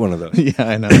need to get one of those. Yeah,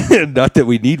 I know. Not that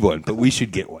we need one, but we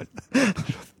should get one.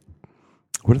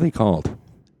 What are they called?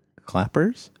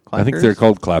 Clappers? I think they're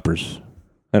called clappers.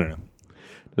 I don't know.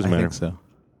 Doesn't I matter. think so.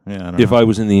 Yeah, I don't If know. I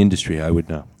was in the industry, I would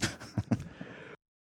know.